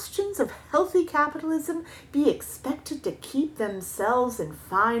bastions of healthy capitalism be expected to keep themselves in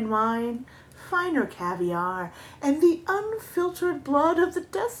fine wine, finer caviar, and the unfiltered blood of the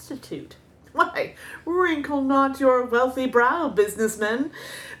destitute? Why, wrinkle not your wealthy brow, businessmen.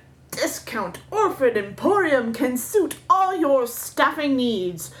 Discount Orphan Emporium can suit all your staffing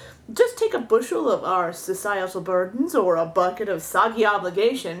needs. Just take a bushel of our societal burdens or a bucket of soggy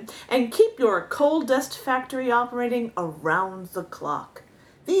obligation and keep your coal dust factory operating around the clock.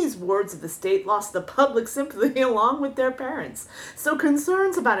 These wards of the state lost the public sympathy along with their parents, so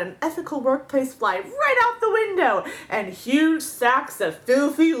concerns about an ethical workplace fly right out the window, and huge sacks of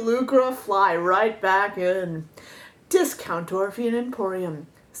filthy lucre fly right back in. Discount Orphan Emporium.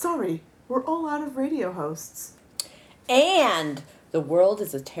 Sorry, we're all out of radio hosts. And the world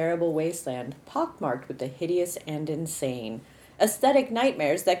is a terrible wasteland, pockmarked with the hideous and insane. Aesthetic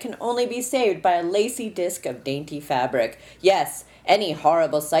nightmares that can only be saved by a lacy disc of dainty fabric. Yes, any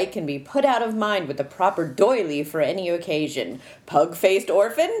horrible sight can be put out of mind with the proper doily for any occasion. Pug-faced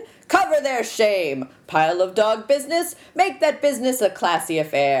orphan? Cover their shame. Pile of dog business? Make that business a classy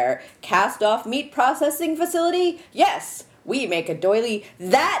affair. Cast-off meat processing facility? Yes! We make a doily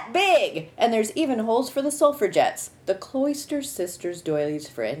that big! And there's even holes for the sulfur jets. The Cloister Sisters doilies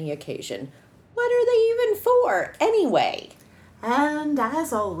for any occasion. What are they even for, anyway? And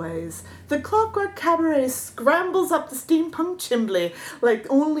as always, the Clockwork Cabaret scrambles up the steampunk chimbley like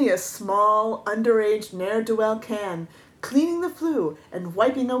only a small, underage ne'er-do-well can, cleaning the flue and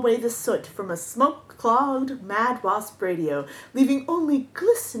wiping away the soot from a smoke-clogged Mad Wasp radio, leaving only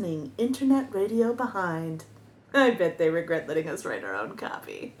glistening internet radio behind. I bet they regret letting us write our own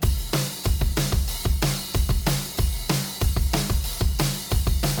copy.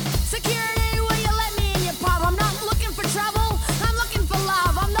 Security, will you let me in your pub? I'm not looking for trouble. I'm looking for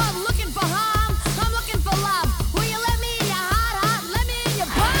love. I'm not looking for harm. I'm looking for love. Will you let me in your heart? Let me in your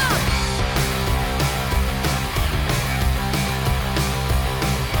pub.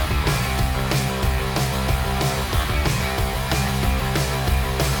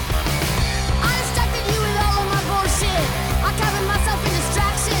 I distracted you with all of my bullshit. I covered myself in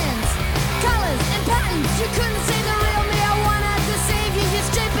distraction.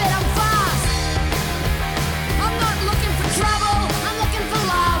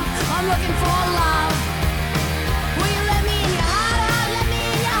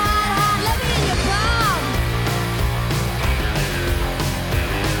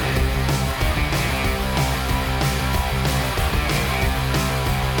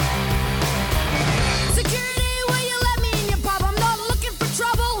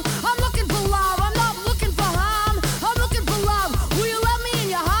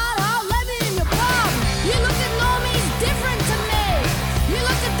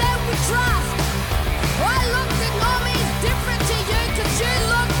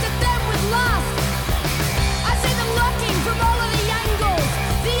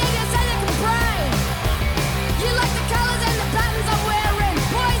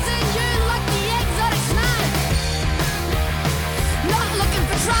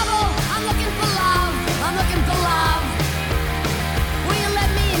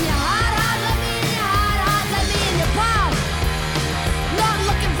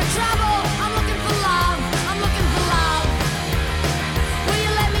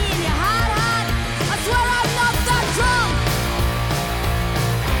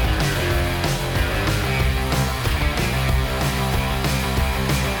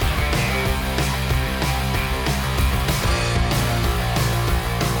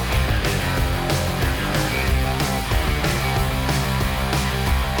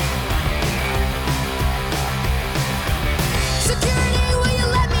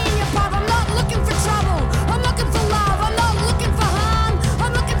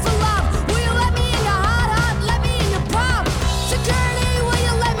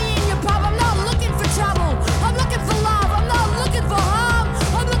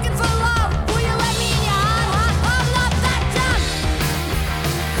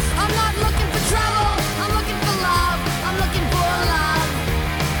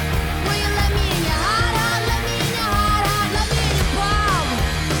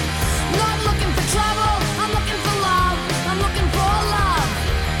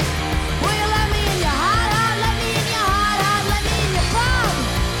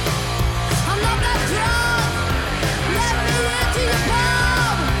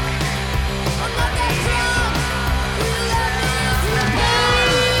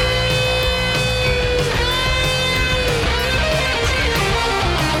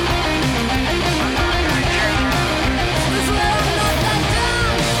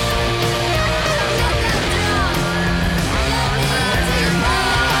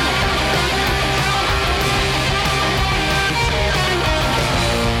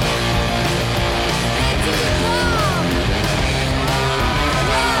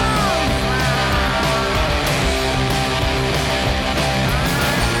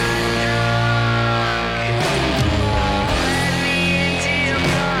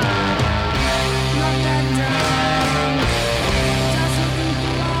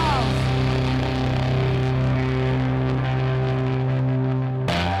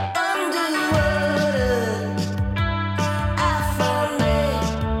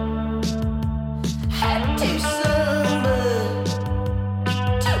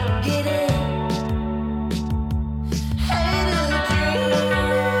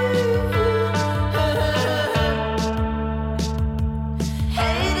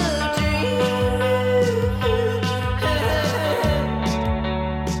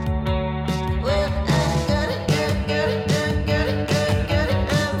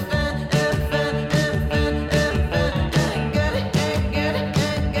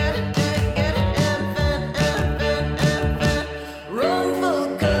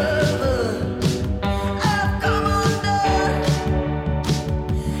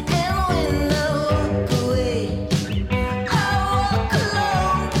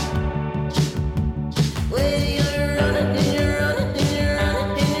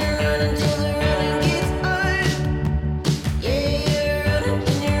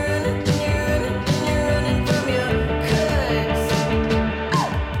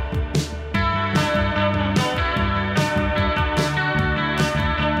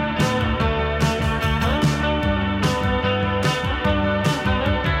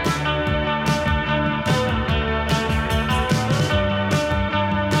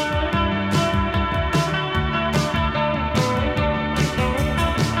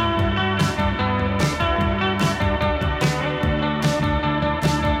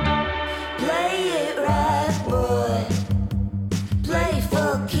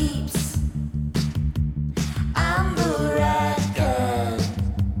 keeps. I'm the record.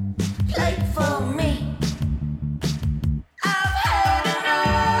 Play for me. I've had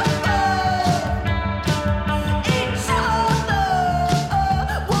enough. Each other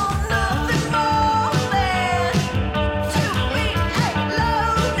want nothing more than to be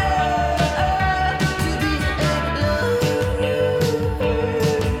alone.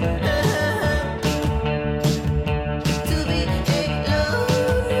 To be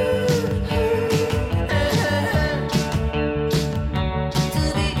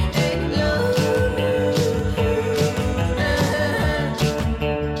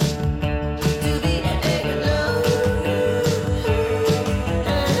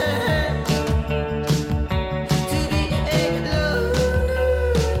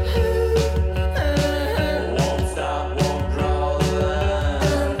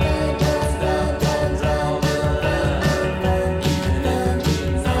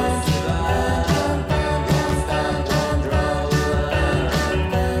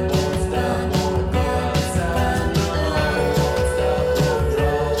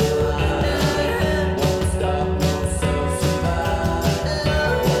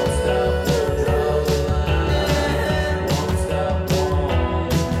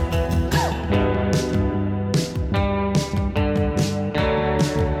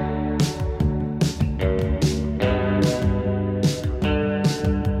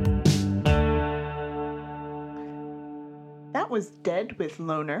Was Dead with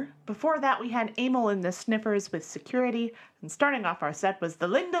Loner. Before that, we had Amyl and the Sniffers with Security. And starting off our set was the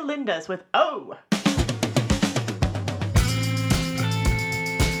Linda Lindas with Oh!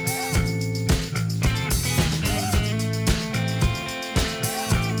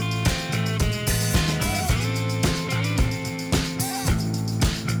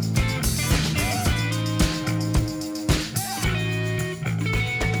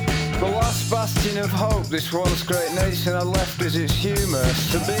 Bastion of hope, this once great nation had left as its humour.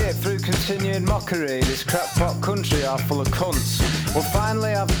 So be it through continued mockery, this crackpot country are full of cunts. We'll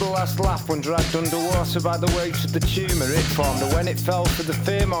finally have the last laugh when dragged underwater by the weight of the tumour it formed, and when it fell for the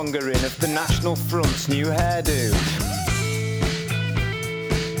fearmongering of the National Front's new hairdo.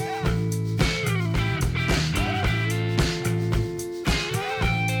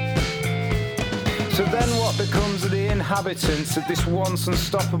 So then what becomes of the inhabitants of this once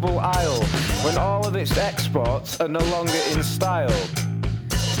unstoppable isle when all of its exports are no longer in style?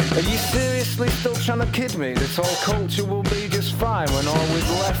 Are you seriously still trying to kid me that all culture will be just fine when all we've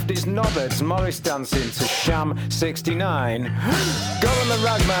left is knobheads Morris dancing to Sham 69? Go on the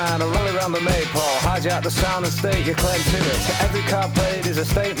ragman or rally round the maypole, hijack the sound and state your claim to it. Every card played is a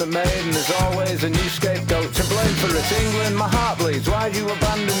statement made and there's always a new scapegoat to blame for it. England, my heart bleeds, why'd you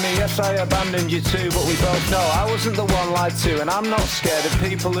abandon me? Yes, I abandoned you too, but we both know I wasn't the one lied to, and I'm not scared of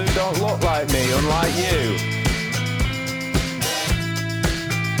people who don't look like me, unlike you.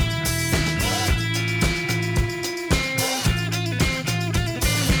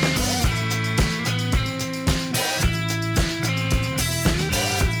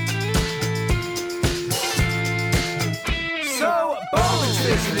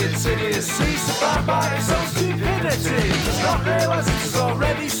 Its idiocy, survived by its own stupidity, does not realise it has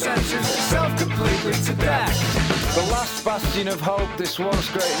already sentenced itself completely to death. The last bastion of hope this once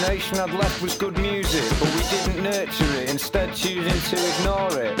great nation had left was good music, but we didn't nurture it, instead choosing to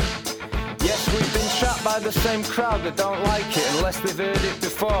ignore it. Yes, we've been trapped by the same crowd that don't like it unless they've heard it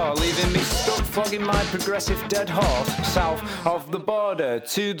before, leaving me stuck flogging my progressive dead horse south of the border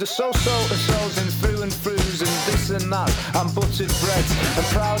to the so-so and so's and throughs and this and that and buttered breads. I'm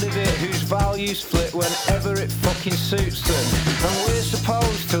proud of it whose values flip whenever it fucking suits them, and we're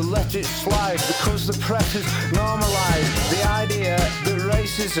supposed to let it slide because the press has normalised the idea that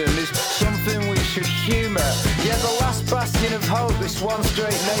racism is something we should humour. Yeah, the last bastion of hope this once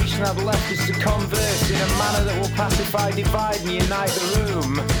great nation had left is to converse in a manner that will pacify, divide and unite the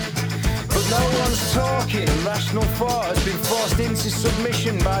room. But no one's talking, and rational thought has been forced into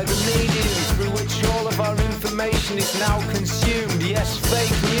submission by the medium through which all of our information is now consumed. Yes,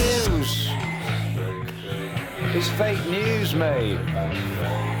 fake news. It's fake news, mate.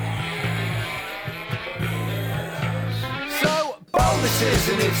 Bold it is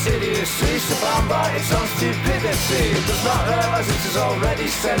in its idiocy, surrounded by its own stupidity. It does not realise it has already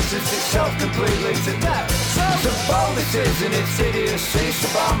sentenced itself completely to death. So bold it is in its idiocy,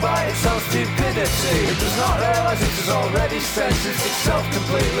 surrounded by its own stupidity. It does not realise it has already sentenced itself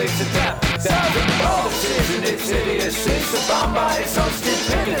completely to death. So bold it is in its idiocy, surrounded by its own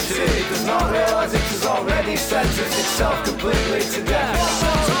stupidity. It does not realise it has already sentenced itself completely to death.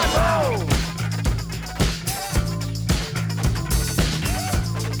 So bold.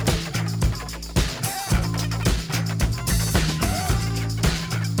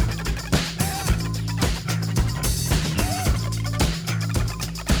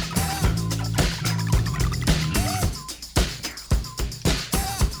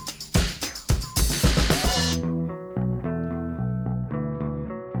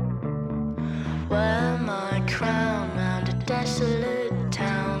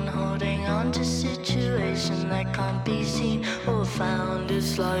 mind,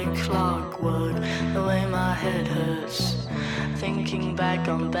 it's like clockwork, the way my head hurts. Thinking back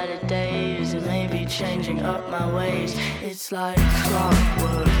on better days and maybe changing up my ways. It's like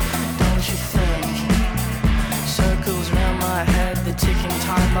clockwork, don't you think? Circles round my head, the ticking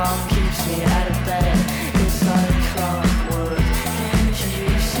time bomb keeps me out of bed. It's like clockwork, can't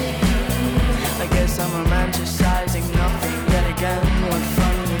you see? I guess I'm romanticizing nothing yet again. What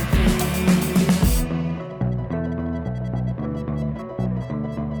fun would be?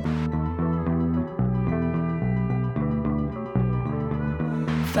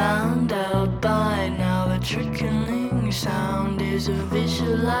 Found out by now the trickling sound is a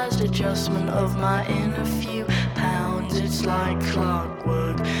visualized adjustment of my inner few pounds. It's like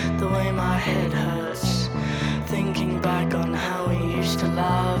clockwork, the way my head hurts. Thinking back on how we used to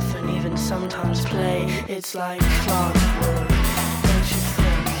laugh and even sometimes play. It's like clockwork, don't you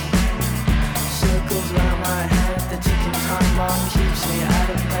think? Circles around my head, the ticking time bomb keeps me out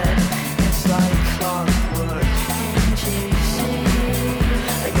of bed. It's like clockwork, can't you see?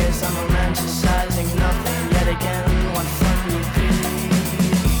 I guess I'm romanticizing nothing yet again. What fun would be?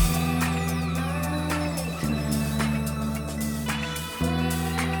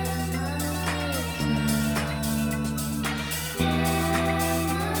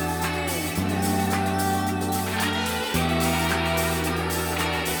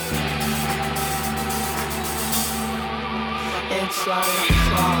 It's like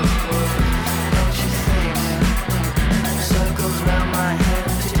clockwork, don't you think? Circles around my head,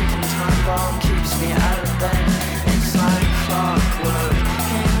 the ticking time bomb keeps me out of bed. It's like clockwork,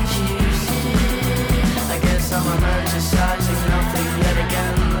 can't you see? I guess I'm romanticizing nothing yet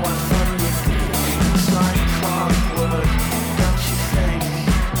again. What fun would be? It's like clockwork, don't you think?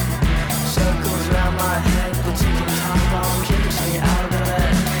 Circles around my head, the ticking time bomb keeps me out of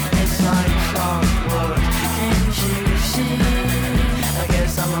bed. It's like clockwork, can't you see? I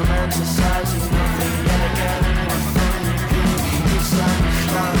guess I'm romanticizing nothing yet again. What fun would be? It's like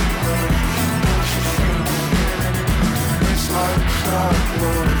clockwork, don't you think? It's like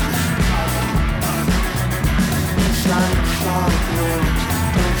clockwork. It's like clockwork,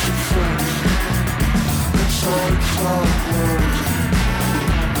 don't you think? It's like clockwork.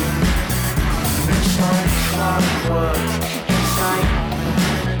 It's like clockwork.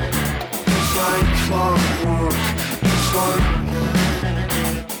 It's like clockwork. It's like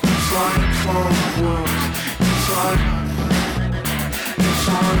clockwork. It's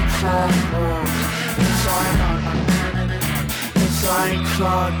like clockwork. It's like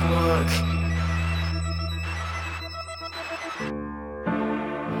clockwork.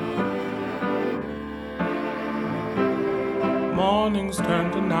 Mornings turn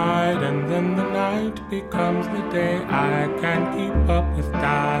to night, and then the night becomes the day. I can't keep up with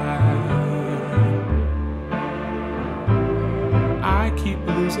time. I keep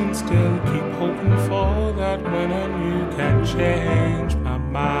losing still, keep hoping for that when and you can change my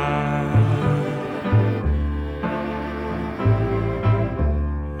mind.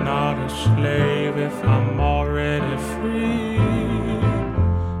 Not a slave if I'm already free.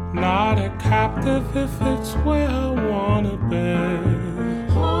 Not a captive if it's where I wanna be.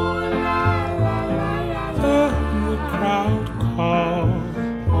 Then the crowd calls.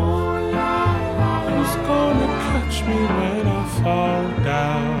 Who's gonna catch me when I fall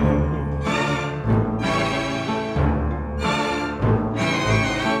down?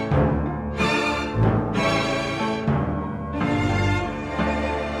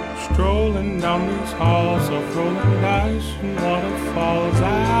 Strolling down these halls of rolling dice and waterfalls, I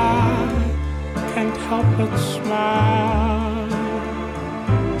can't help but smile.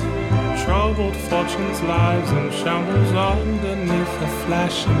 Troubled fortunes, lives and shambles underneath the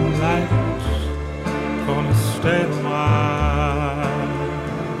flashing lights. Gonna stay a while.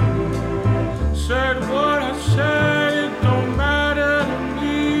 Said what I said, it don't matter to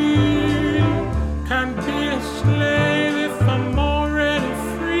me. Can't be a slave if I'm already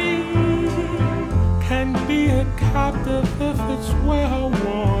free. Can't be a captive if it's where I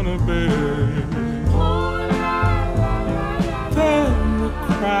wanna be. Then the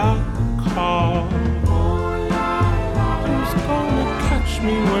crowd calls. Who's gonna catch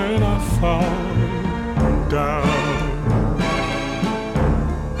me when I fall down?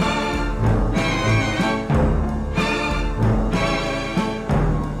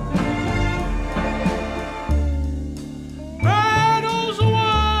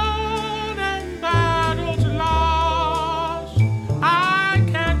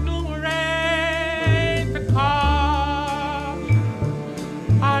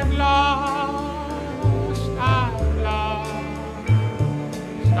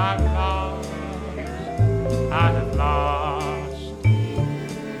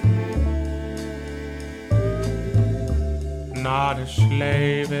 not a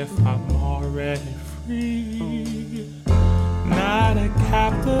slave if I'm already free. Not a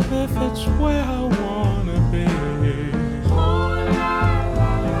captive if it's where I wanna be.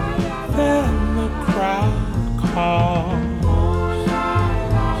 Then the crowd calls.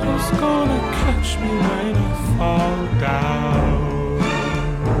 Who's gonna catch me when I fall down?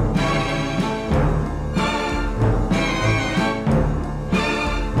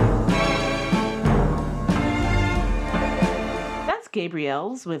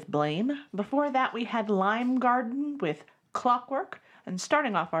 Gabrielle's with Blame. Before that, we had Lime Garden with Clockwork. And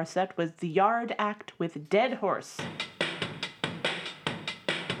starting off our set was the Yard Act with Dead Horse.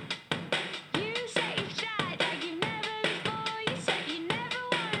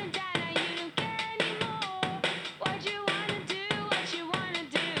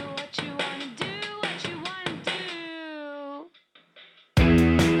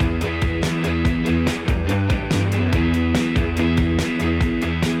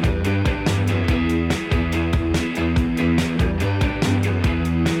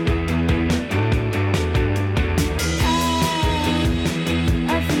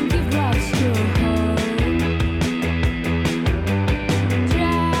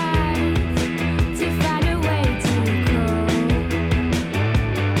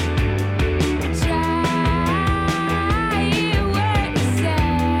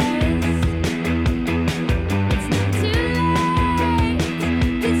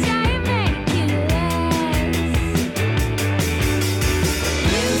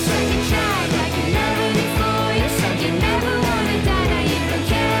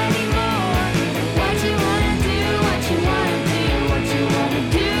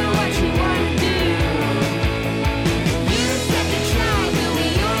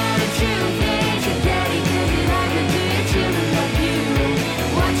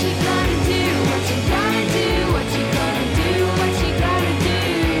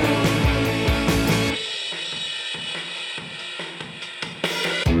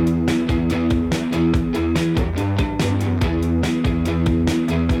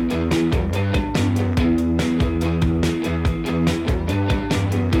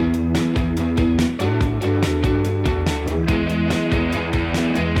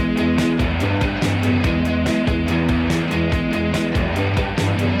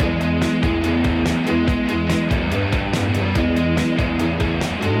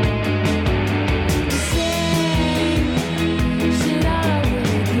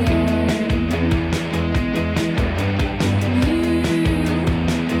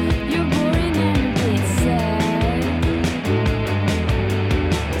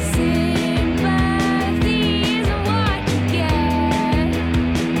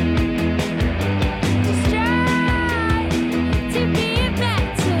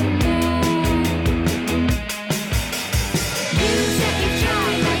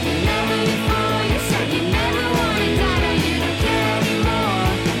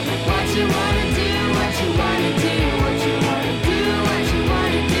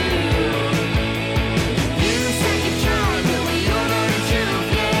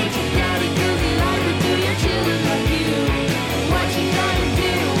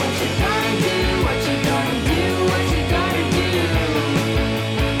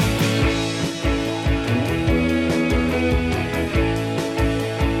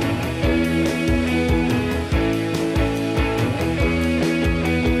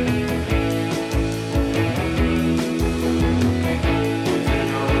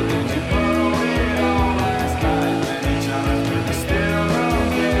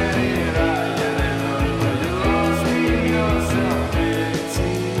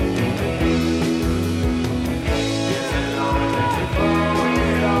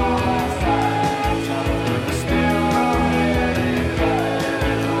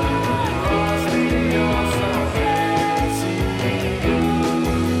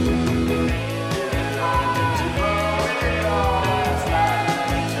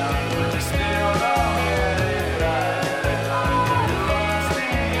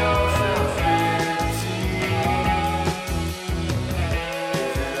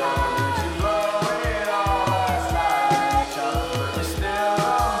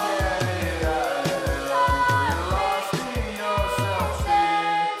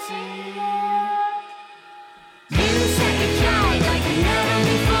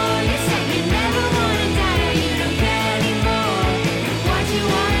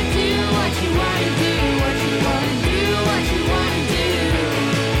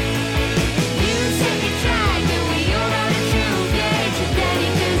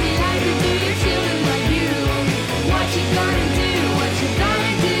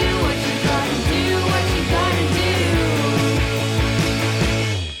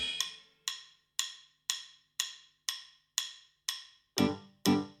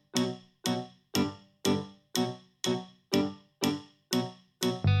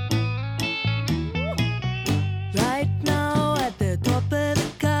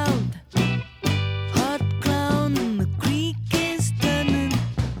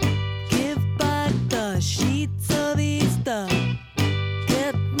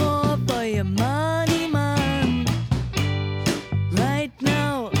 your money, man. Right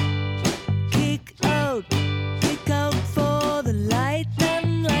now, kick out for the light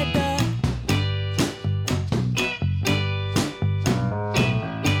and lighter.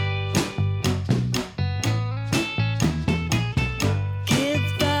 Give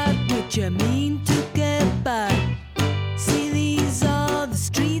that what you mean to get back. See, these are the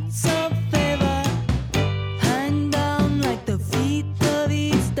streets of favor. Hang down like the feet of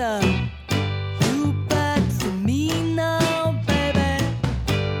Easter. You bad for me now, baby.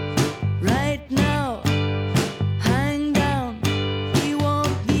 Right now, hang down. We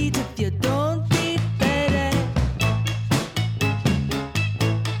won't beat if you don't beat, baby.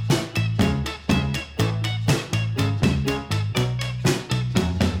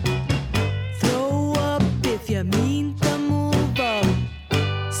 Throw up if you mean to move up.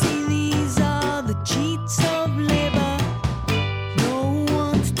 See, these are the cheats of labor. No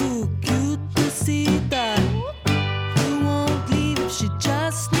one's too cute to see that. You won't leave if she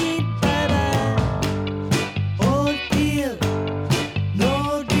just need baby. Old deal,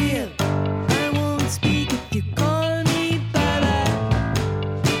 no deal. I won't speak if you call me baby.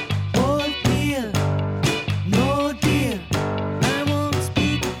 Old deal, no deal. I won't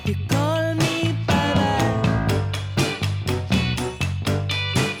speak if you call me baby.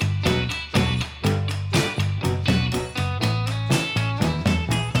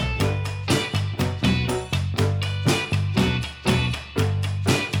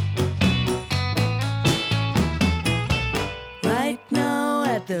 Right now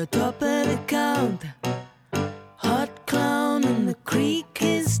at the top of the count, hot clown and the creek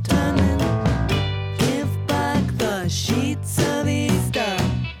is turning. Give back the sheets of Easter.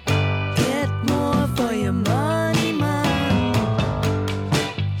 Get more for your money, man.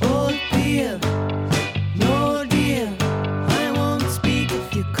 Old deal, no deal. I won't speak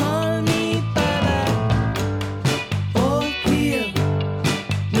if you call me baby. Old deal,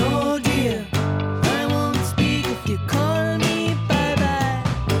 no deal. I won't speak if you call me baby.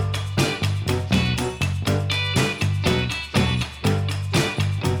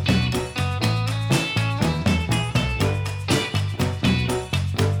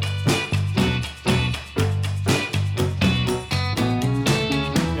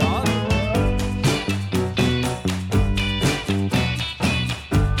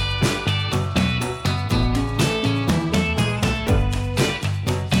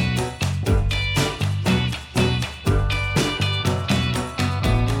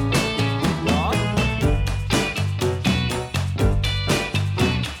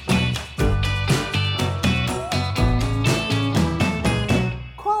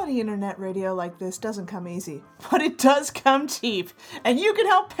 Quality internet radio like this doesn't come easy, but it does come cheap. And you can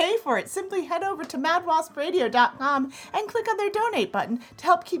help pay for it. Simply head over to madwaspradio.com and click on their donate button to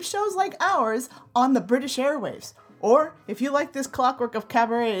help keep shows like ours on the British airwaves. Or, if you like this clockwork of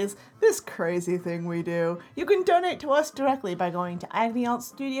cabarets, this crazy thing we do, you can donate to us directly by going to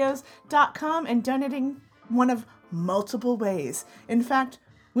agonyaltstudios.com and donating one of multiple ways. In fact,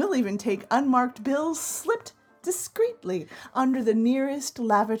 we'll even take unmarked bills slipped discreetly under the nearest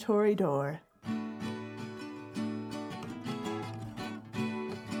lavatory door.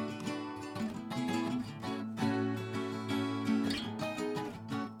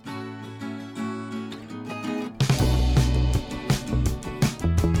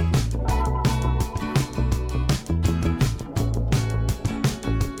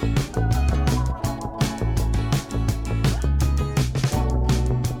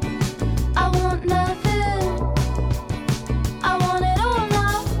 I want nothing. I want it all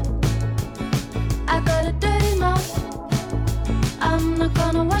now. I got a dirty mouth. I'm not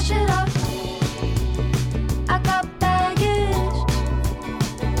gonna wash it off. I got baggage.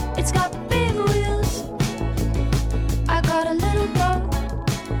 It's got big wheels. I got a little dog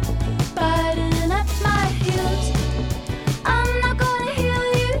biting at my heels. I'm not gonna heal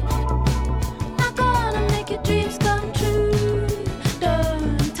you. Not gonna make your dreams come true.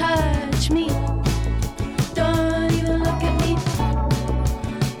 Don't touch me. Don't even look at me.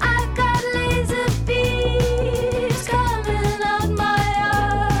 I got laser beams coming out my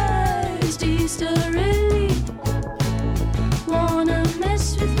eyes. Do you still really wanna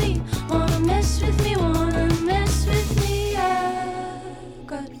mess with me? Wanna mess with me? Wanna mess with me? I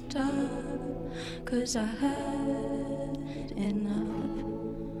got up 'cause I had enough.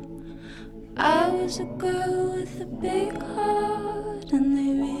 I was a girl with a big heart and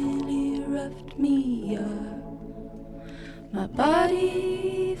they really roughed me up. My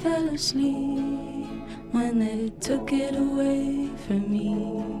body fell asleep when they took it away from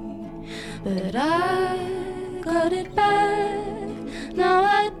me. But I got it back. Now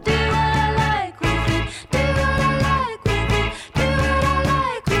I do what I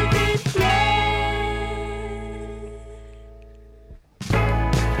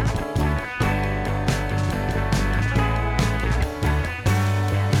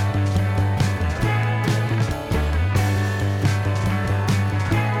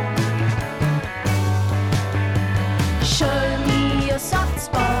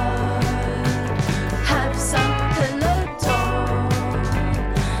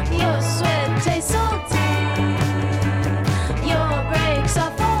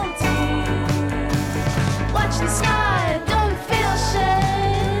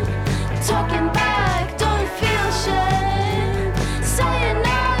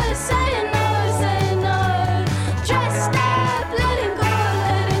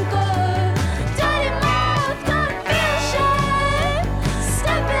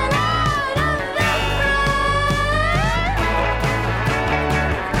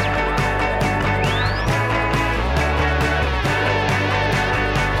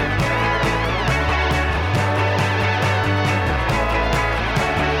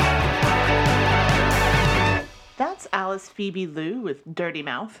Phoebe Lou with Dirty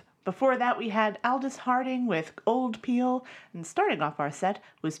Mouth. Before that, we had Aldous Harding with Old Peel. And starting off our set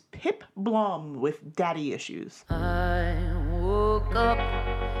was Pip Blom with Daddy Issues. I woke up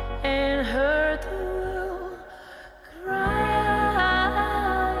and heard the world crying.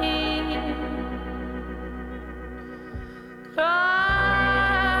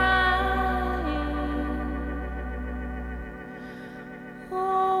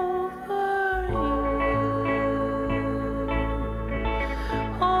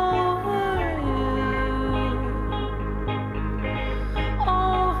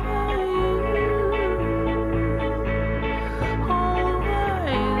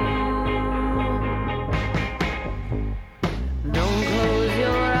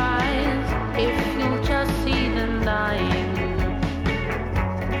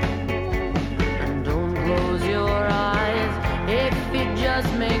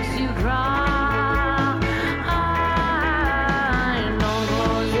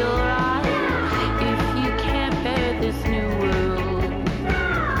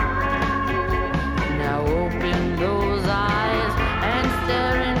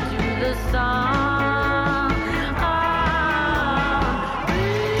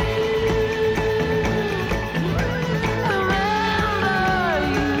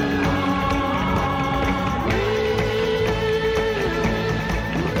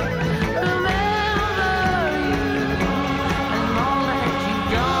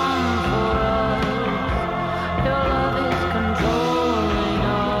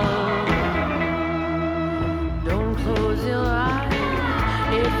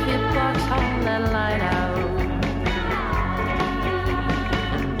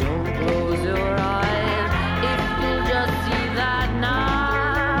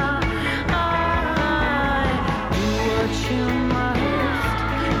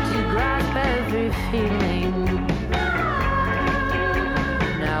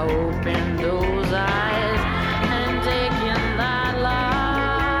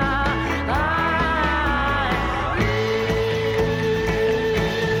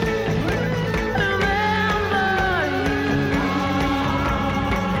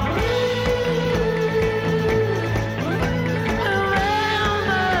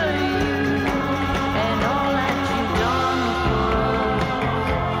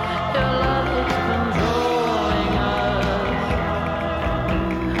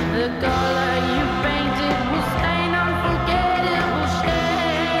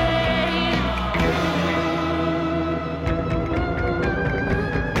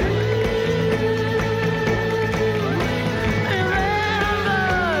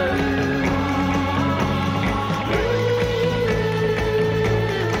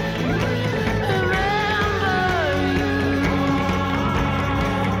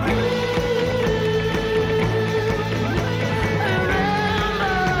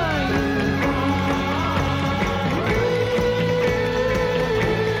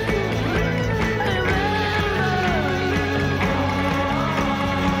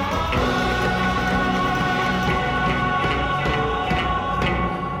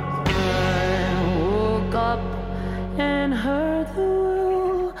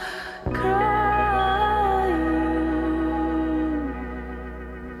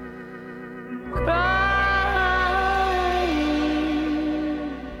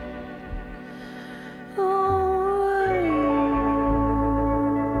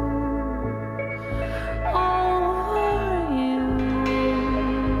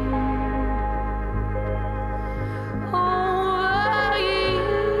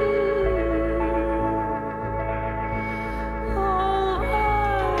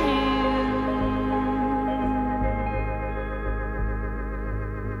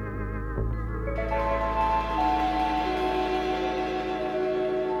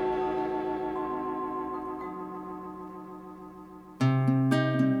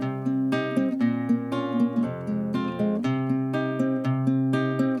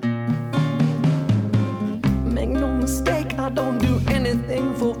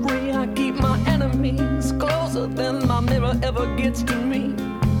 Ever gets to me.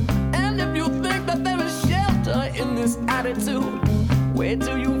 And if you think that there is shelter in this attitude, where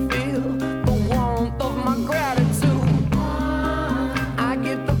do you feel the warmth of my gratitude? I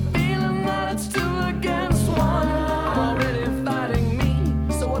get the feeling that it's 2 against 1. I'm already fighting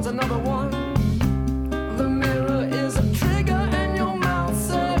me, so what's another one? The mirror is a trigger and your mouth's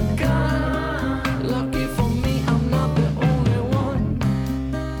a gun. Lucky for me, I'm not the only one.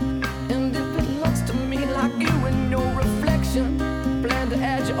 And if it looks to me like you and your plan to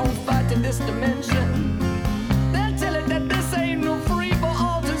add your own fight to this dimension, they'll tell it that this ain't no free for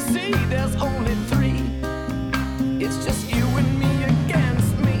all to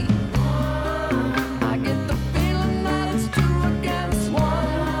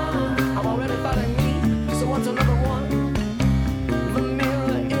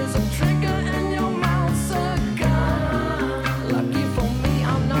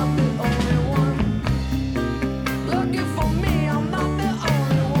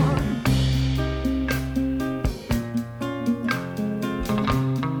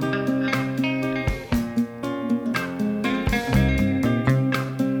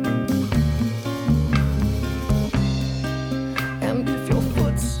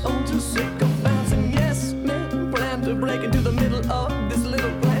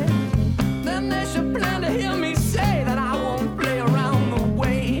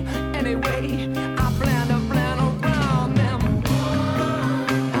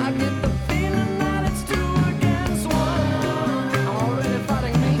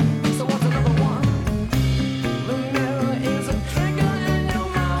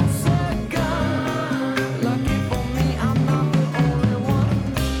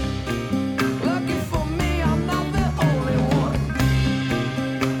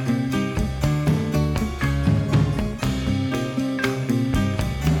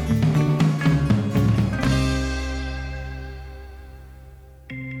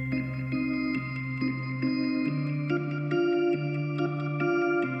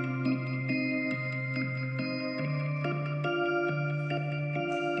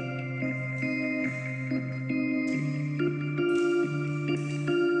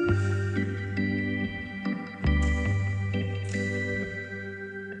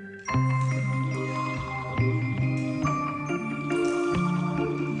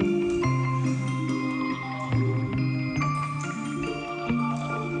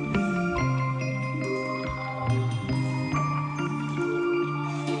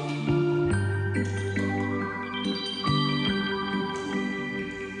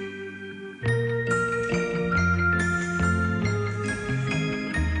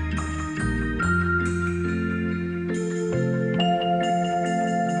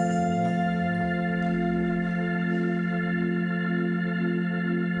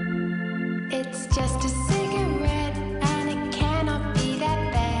It's just a cigarette, and it cannot be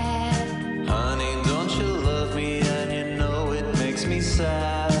that bad. Honey, don't you love me? And you know it makes me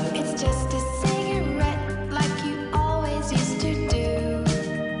sad. It's just a cigarette, like you always used to do.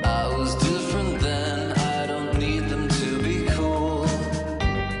 I was different then, I don't need them to be cool.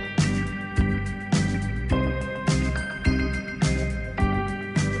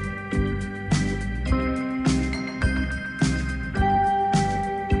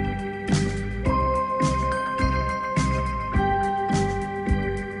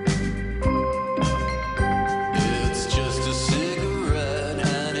 It's just a cigarette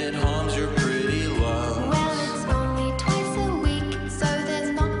and it harms your pretty lungs. Well, it's only twice a week, so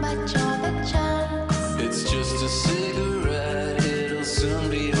there's not much of a chance. It's just a cigarette, it'll soon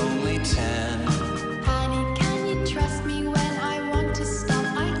be only 10. Honey, can you trust me when I want to stop?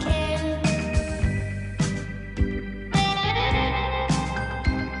 I can.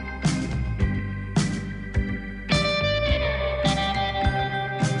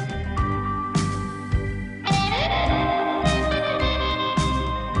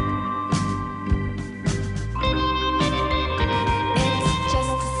 It's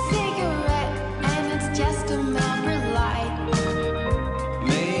just a cigarette, and it's just a Marlboro Light.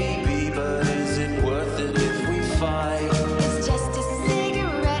 Maybe, but is it worth it if we fight? It's just a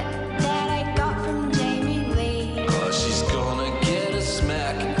cigarette that I got from Jamie Lee. Oh, she's gonna get a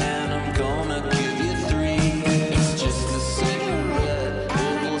smack and I'm gonna give you 3. It's just a cigarette,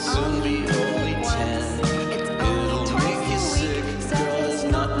 it will soon be only 10. It'll make you sick, girl, there's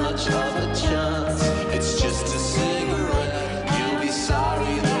not much of a chance. It's just a cigarette, you'll be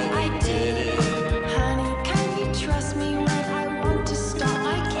sorry that I did it. Honey, can you trust me when I want to stop?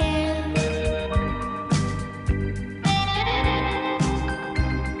 I can.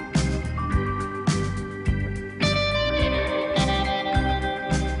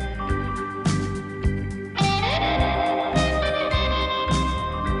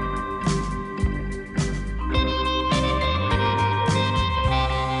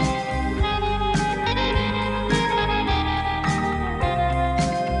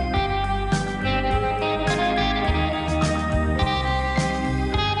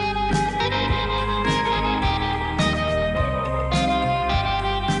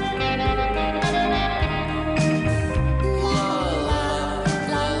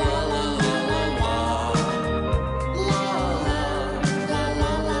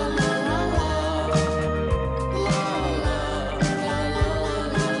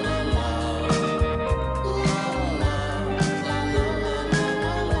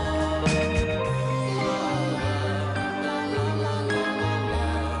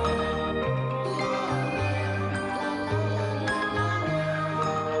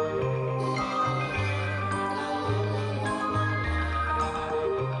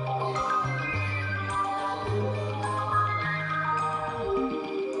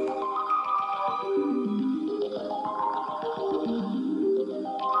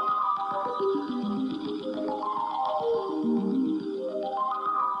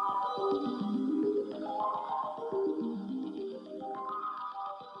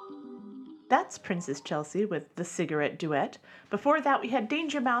 That's Princess Chelsea with The Cigarette Duet. Before that, we had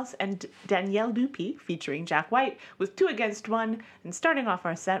Danger Mouse and Danielle Dupy featuring Jack White with 2 Against 1. And starting off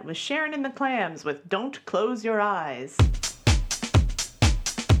our set was Sharon and the Clams with Don't Close Your Eyes.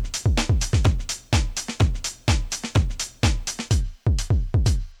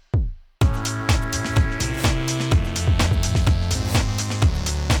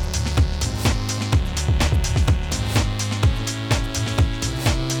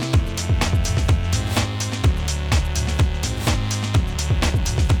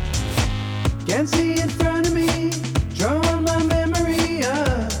 Can't see in front of me, drawing my memory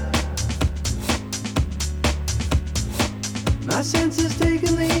up. My senses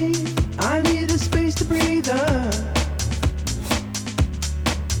taking lead, I need a space to breathe up.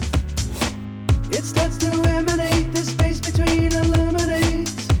 It starts to emanate, the space between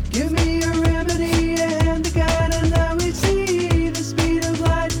illuminates. Give me a remedy, a hand to guide, and now we see the speed of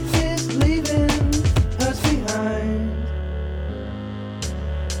light is leaving us behind.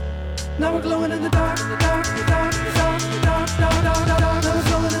 Now we're glowing in the dark, the dark, the dark, the dark, the dark, dark, dark, dark, dark. Now we're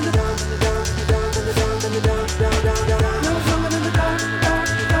glowing in the dark, the dark, the dark, the dark, the dark, dark, dark, dark, dark. Now we're glowing in the dark, the dark,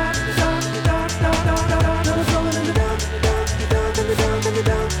 the dark, the dark, the dark, dark, dark, dark, dark. Now we're glowing in the dark, the dark, the dark, the dark, the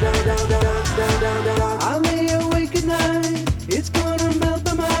dark, dark, dark, dark, dark, dark, dark. I'll lay awake at night, it's gonna melt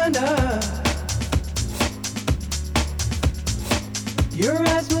my mind up. Your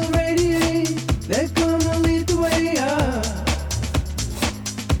eyes will radiate, they're gonna lead the way up.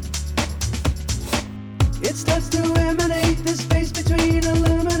 It starts to emanate, the space between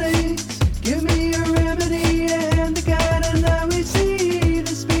illuminates. Give me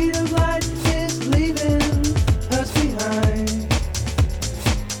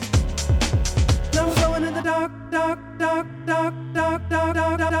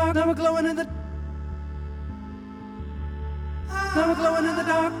Now we're glowing in the. Now we're glowing in the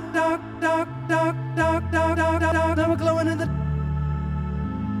dark, dark, dark, dark, dark, dark, dark, dark. Now we're glowing in the.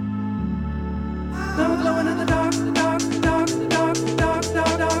 Now we're glowing in the dark, dark, dark, dark, dark,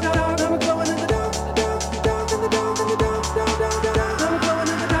 dark, dark, dark. Now we're glowing in the dark, dark, dark, in the dark, in the dark, dark, dark, dark. Now we're glowing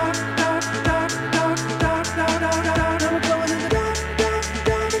in the dark, dark, dark, dark, dark, dark, dark, dark. Now we're glowing in the dark, dark,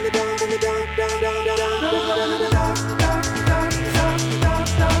 dark, in the dark, in the dark, dark, dark, dark, dark. Now we're glowing in the dark, dark, dark, dark, dark, dark, dark, dark. Now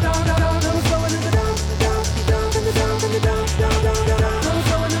we're glowing in the dark, dark, dark, in the dark, in the dark, dark, dark, dark, dark. Now we're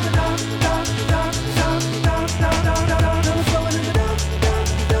glowing in the dark, dark, dark, dark, dark, dark, dark, dark, dark. Now we're glowing in the dark, dark,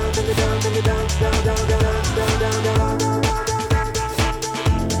 dark, in the dark, in the dark, dark, dark, dark, dark, dark, dark, dark.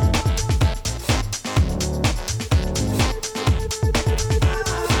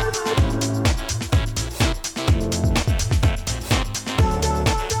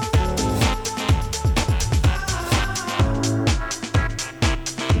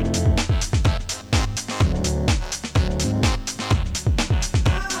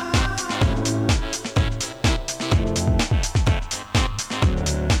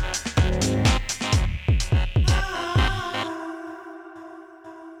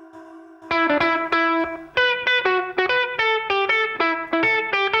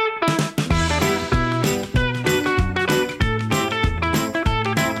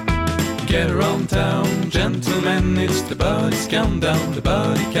 Get around town, gentlemen, it's the buddy's countdown, the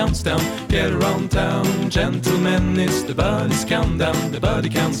buddy counts down. Get around town, gentlemen, it's the buddy's countdown, the buddy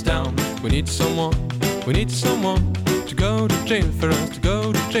counts down. We need someone to go to jail for us, to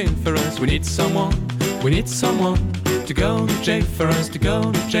go to jail for us. We need someone to go to jail for us, to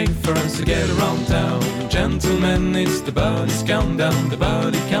go to jail for us. To get around town, gentlemen, it's the buddy's countdown, the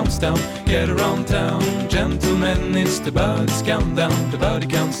buddy counts down. Get around town, gentlemen, it's the buddy's countdown, the buddy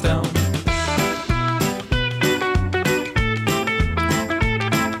counts down.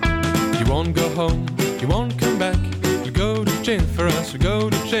 You won't go home, you won't come back. You go to jail for us, you go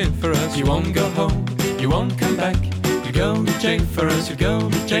to jail for us. You won't go home, you won't come back. You go to jail for us, you go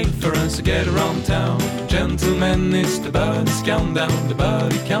to jail for us. To get around town, gentlemen, it's the buddy's countdown, the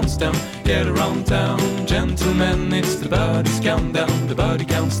buddy counts down. Get around town, gentlemen, it's the buddy's countdown, the buddy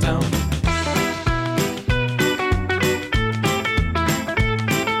counts down.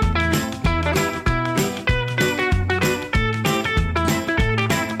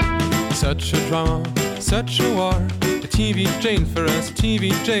 Such a drama, such a war, a TV jail for us, a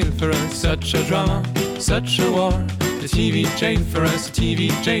TV jail for us. Such a drama, such a war, a TV jail for us, a TV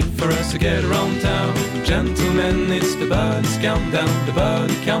jail for us. To get around town, gentlemen, it's the buddy's countdown, the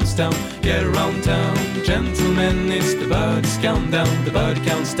buddy counts down. Get around town, gentlemen, it's the buddy's countdown, the buddy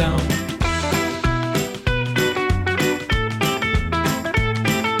counts down.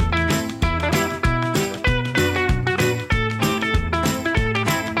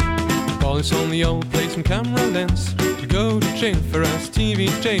 Police on the old play some camera lens. You go to jail for us, TV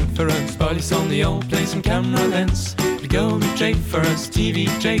jail for us. Police on the old play some camera lens. You go to jail for us, TV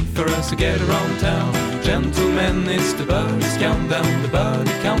jail for us. To get around town, gentlemen, it's the buddy's countdown, the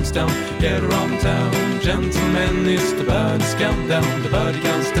buddy counts down. Get around town, gentlemen, it's the buddy's countdown, the buddy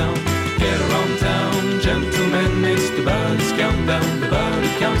counts down. Get around town, gentlemen, it's the buddy's countdown, the buddy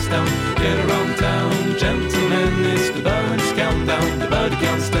counts down. Get around town, gentlemen, it's the buddy's countdown, the buddy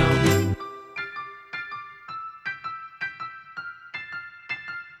counts down.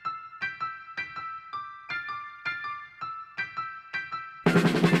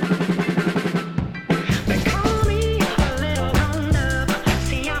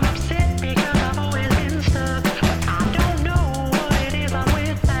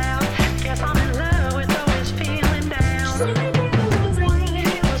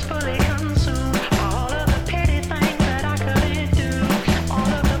 All of the petty things that I couldn't do, all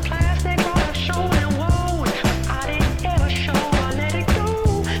of the plans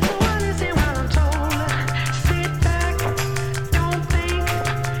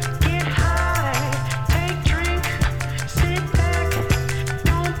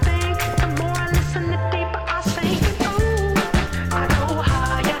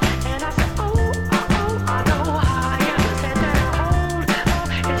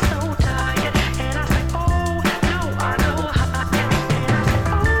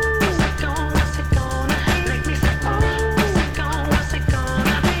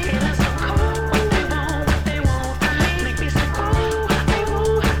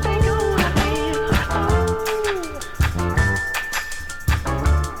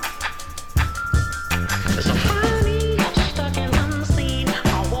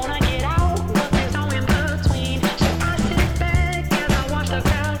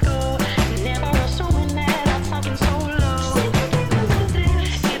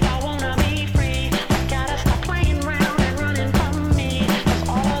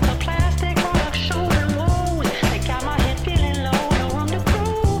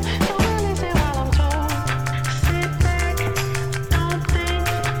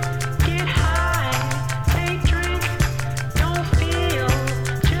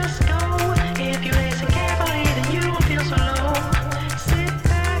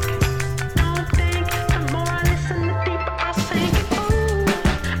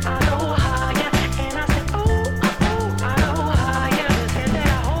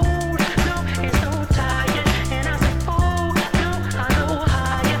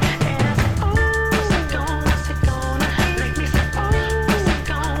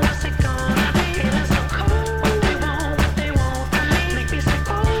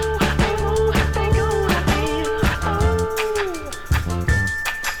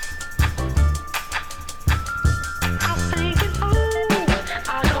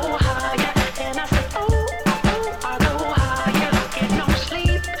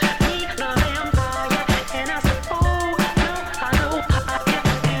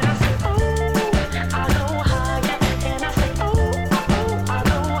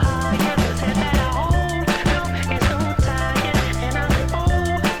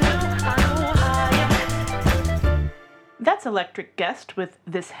Electric Guest with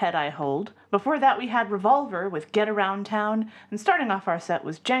This Head I Hold. Before that, we had Revolver with Get Around Town. And starting off our set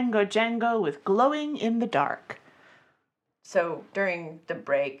was Django Django with Glowing in the Dark. So during the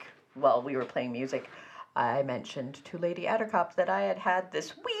break, while we were playing music, I mentioned to Lady Attercop that I had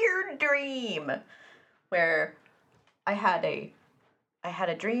this weird dream where I had a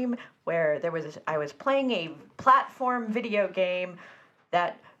dream where I was playing a platform video game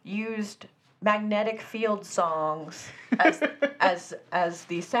that used magnetic field songs as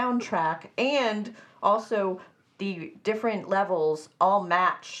the soundtrack, and also the different levels all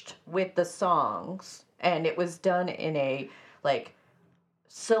matched with the songs, and it was done in a like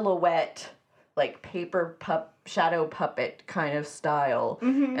silhouette, like shadow puppet kind of style.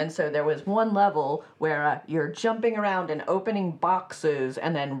 Mm-hmm. And so there was one level where you're jumping around and opening boxes,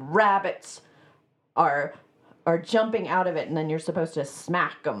 and then rabbits are jumping out of it, and then you're supposed to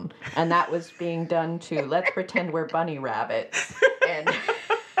smack them. And that was being done to Let's Pretend We're Bunny Rabbits. And then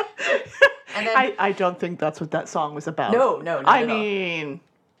I don't think that's what that song was about. No, I mean,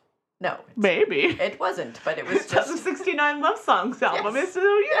 no, maybe it wasn't, but it was That's the just 69 Love Songs album. Yes. So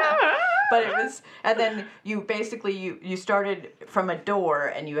yeah. But it was, and then you basically you started from a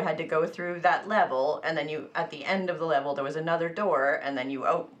door, and you had to go through that level, and then you at the end of the level there was another door, and then you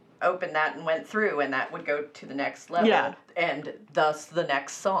opened that and went through, and that would go to the next level, and thus the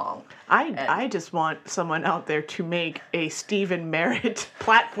next song. I just want someone out there to make a Stephen Merritt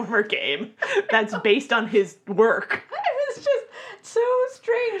platformer game that's based on his work. It was just so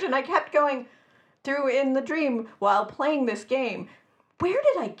strange, and I kept going through in the dream while playing this game. Where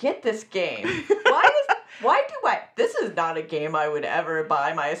did I get this game? This is not a game I would ever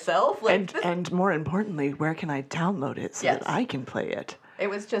buy myself. And more importantly, where can I download it so that I can play it? It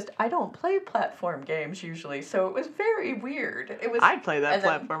was just, I don't play platform games usually, so it was very weird. I'd play that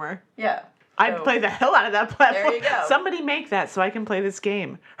platformer. Yeah. I'd play the hell out of that platform. There you go. Somebody make that so I can play this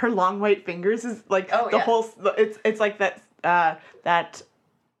game. Her long white fingers is like whole. It's like that that.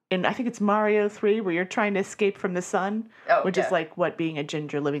 And I think it's Mario 3 where you're trying to escape from the sun, which is like what being a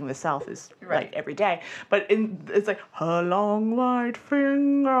ginger living in the South is like every day. But it's like her long white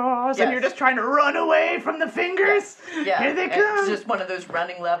fingers, and you're just trying to run away from the fingers. Yeah, Here they and come. it's just one of those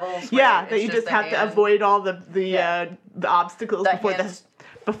running levels. Yeah, that you just have to avoid all the obstacles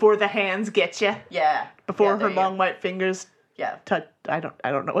before the hands get you. Yeah. Before her long white fingers. Yeah. Touch. I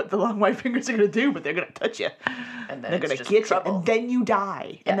don't know what the long white fingers are gonna do, but they're gonna touch you. And then they're it's gonna just get trouble. you, and then you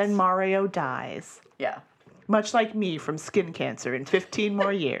die, and then Mario dies. Yeah. Much like me from skin cancer in 15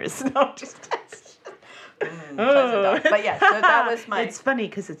 more years. No, just. But yeah, so that was my. It's funny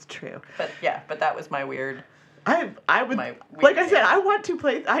because it's true. But that was my weird. I would like I said, I want to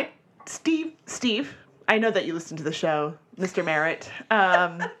play. Steve. I know that you listen to the show, Mr. Merritt.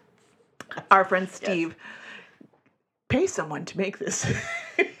 Our friend Steve. Pay someone to make this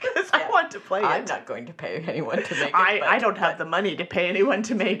because I want to play it. I'm not going to pay anyone to make it. I don't have the money to pay anyone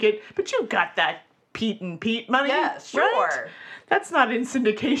to make it, but you've got that Pete and Pete money. Yeah, sure. Right? That's not in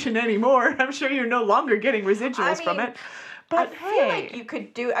syndication anymore. I'm sure you're no longer getting residuals from it. But I feel like you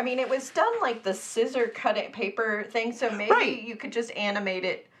could do. I mean, it was done like the scissor cutting paper thing, so maybe you could just animate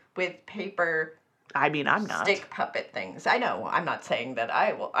it with paper. I mean, I'm not. Stick puppet things. I know. I'm not saying that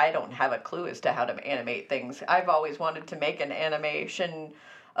I don't have a clue as to how to animate things. I've always wanted to make an animation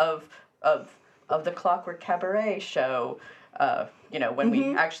of the Clockwork Cabaret show. When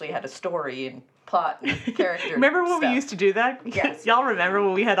we actually had a story and plot and character. Remember when stuff. we used to do that? Yes. Y'all remember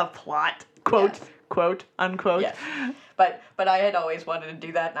when we had a plot? Quote unquote. Yes. But I had always wanted to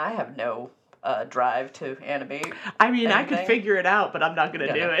do that, and I have no drive to animate. I mean, anything. I could figure it out, but I'm not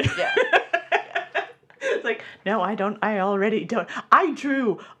gonna do it. Yeah. It's like, no, I don't. I already don't. I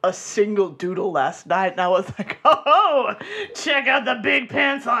drew a single doodle last night, and I was like, oh, check out the big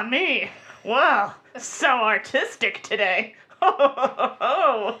pants on me. Wow, so artistic today.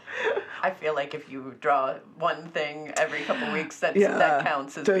 I feel like if you draw one thing every couple weeks, that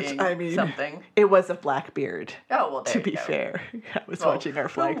counts as being something. It was a Blackbeard. Oh, well, there to you be go. fair, I was watching our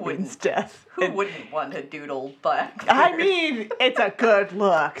flag queen's death. Who wouldn't want to doodle Blackbeard? I mean, it's a good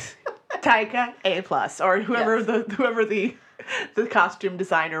look. Taika, A+, or whoever the costume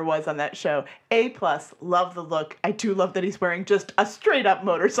designer was on that show. A+, love the look. I do love that he's wearing just a straight up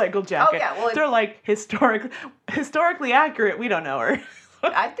motorcycle jacket. Oh, yeah, well, they're like historically accurate. We don't know her.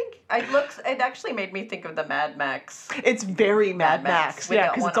 I think it actually made me think of the Mad Max. It's very Mad Max.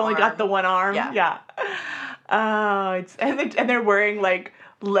 Yeah, because it's only got the one arm. Yeah. Oh, and they're wearing like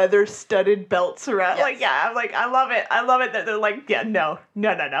leather studded belts around. Yes. Like, yeah, I'm like, I love it. I love it that they're like, yeah, no.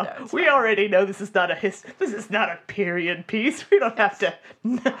 We already know this is not a period piece. We don't have to.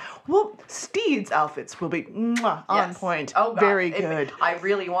 Well, Steed's outfits will be on point. Oh, God. Very good. I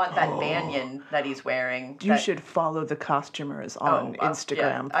really want that banyan that he's wearing. You should follow the costumers on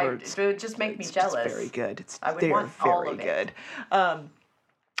Instagram. It would just make me jealous. It's very good. I would They're want all very of it. good.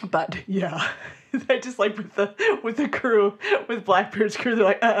 But yeah, I just like with the crew, with Blackbeard's crew, they're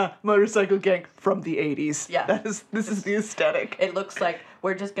like, motorcycle gang from the 80s. Yeah. This is the aesthetic. It looks like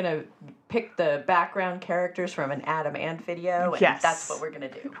we're just gonna pick the background characters from an Adam Ant video, and Yes. that's what we're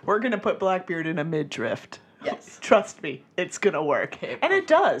gonna do. We're gonna put Blackbeard in a mid-drift. Yes. Trust me, it's gonna work. And it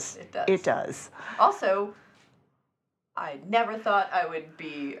does. It does. It does. Also, I never thought I would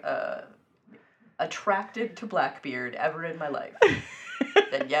be attracted to Blackbeard ever in my life.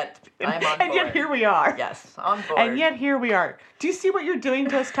 And yet, I'm on board. And yet here we are. Yes, on board. And yet here we are. Do you see what you're doing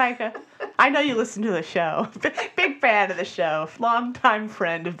to us, Taika? I know you listen to the show. Big fan of the show. Longtime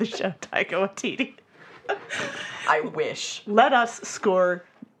friend of the show, Taika Waititi. I wish. Let us score,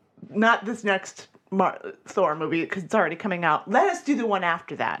 not this next Thor movie, because it's already coming out. Let us do the one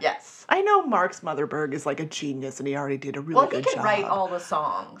after that. Yes. I know Mark Smotherberg is like a genius, and he already did a really good job. Well, he can write all the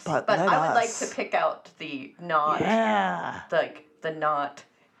songs. But I would like us. to pick out the not... Yeah. The not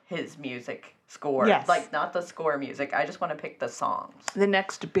his music score. Yes. Like, not the score music. I just want to pick the songs. The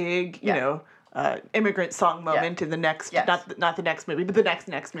next big, you know, immigrant song moment in the next, not the next movie, but the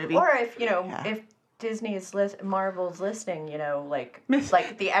next movie. Or if, if Disney is Marvel's listening, like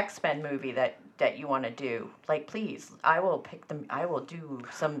the X-Men movie that you want to do, like, please, I will pick them. I will do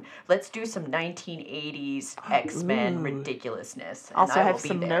let's do some 1980s X-Men ridiculousness. And Also I will have be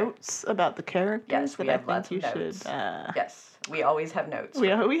some there. notes about the characters Yes, we that I have lots think of you notes. should. Yes, we always have notes. We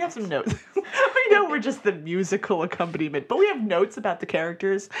have some notes. I know we're just the musical accompaniment, but we have notes about the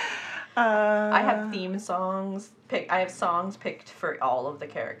characters. I have theme songs. I have songs picked for all of the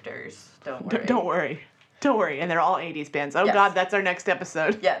characters. Don't worry. Don't worry. And they're all 80s bands. Oh, Yes. God, that's our next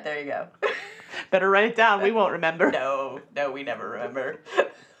episode. Yeah, there you go. Better write it down. We won't remember. No, we never remember.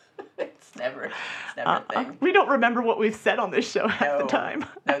 It's never a thing. We don't remember what we've said on this show half the time.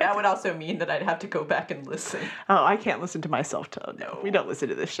 No, that would also mean that I'd have to go back and listen. Oh, I can't listen to myself. No, we don't listen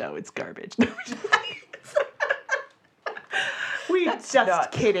to this show. It's garbage.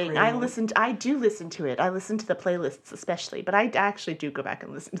 Just kidding. true. I do listen to it. I listen to the playlists especially, but I actually do go back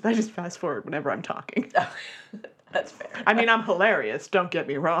and listen to it. I just fast forward whenever I'm talking. That's fair. I mean, I'm hilarious, don't get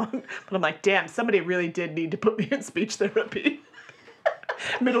me wrong, but I'm like, damn, somebody really did need to put me in speech therapy.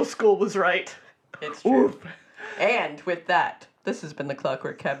 Middle school was right. It's true. Oof. And with that, this has been the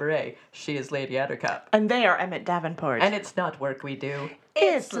Clockwork Cabaret. She is Lady Attercop. And they are Emmett Davenport. And it's not work we do.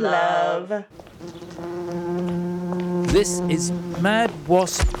 It's love. This is Mad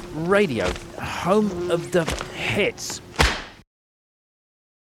Wasp Radio, home of the hits.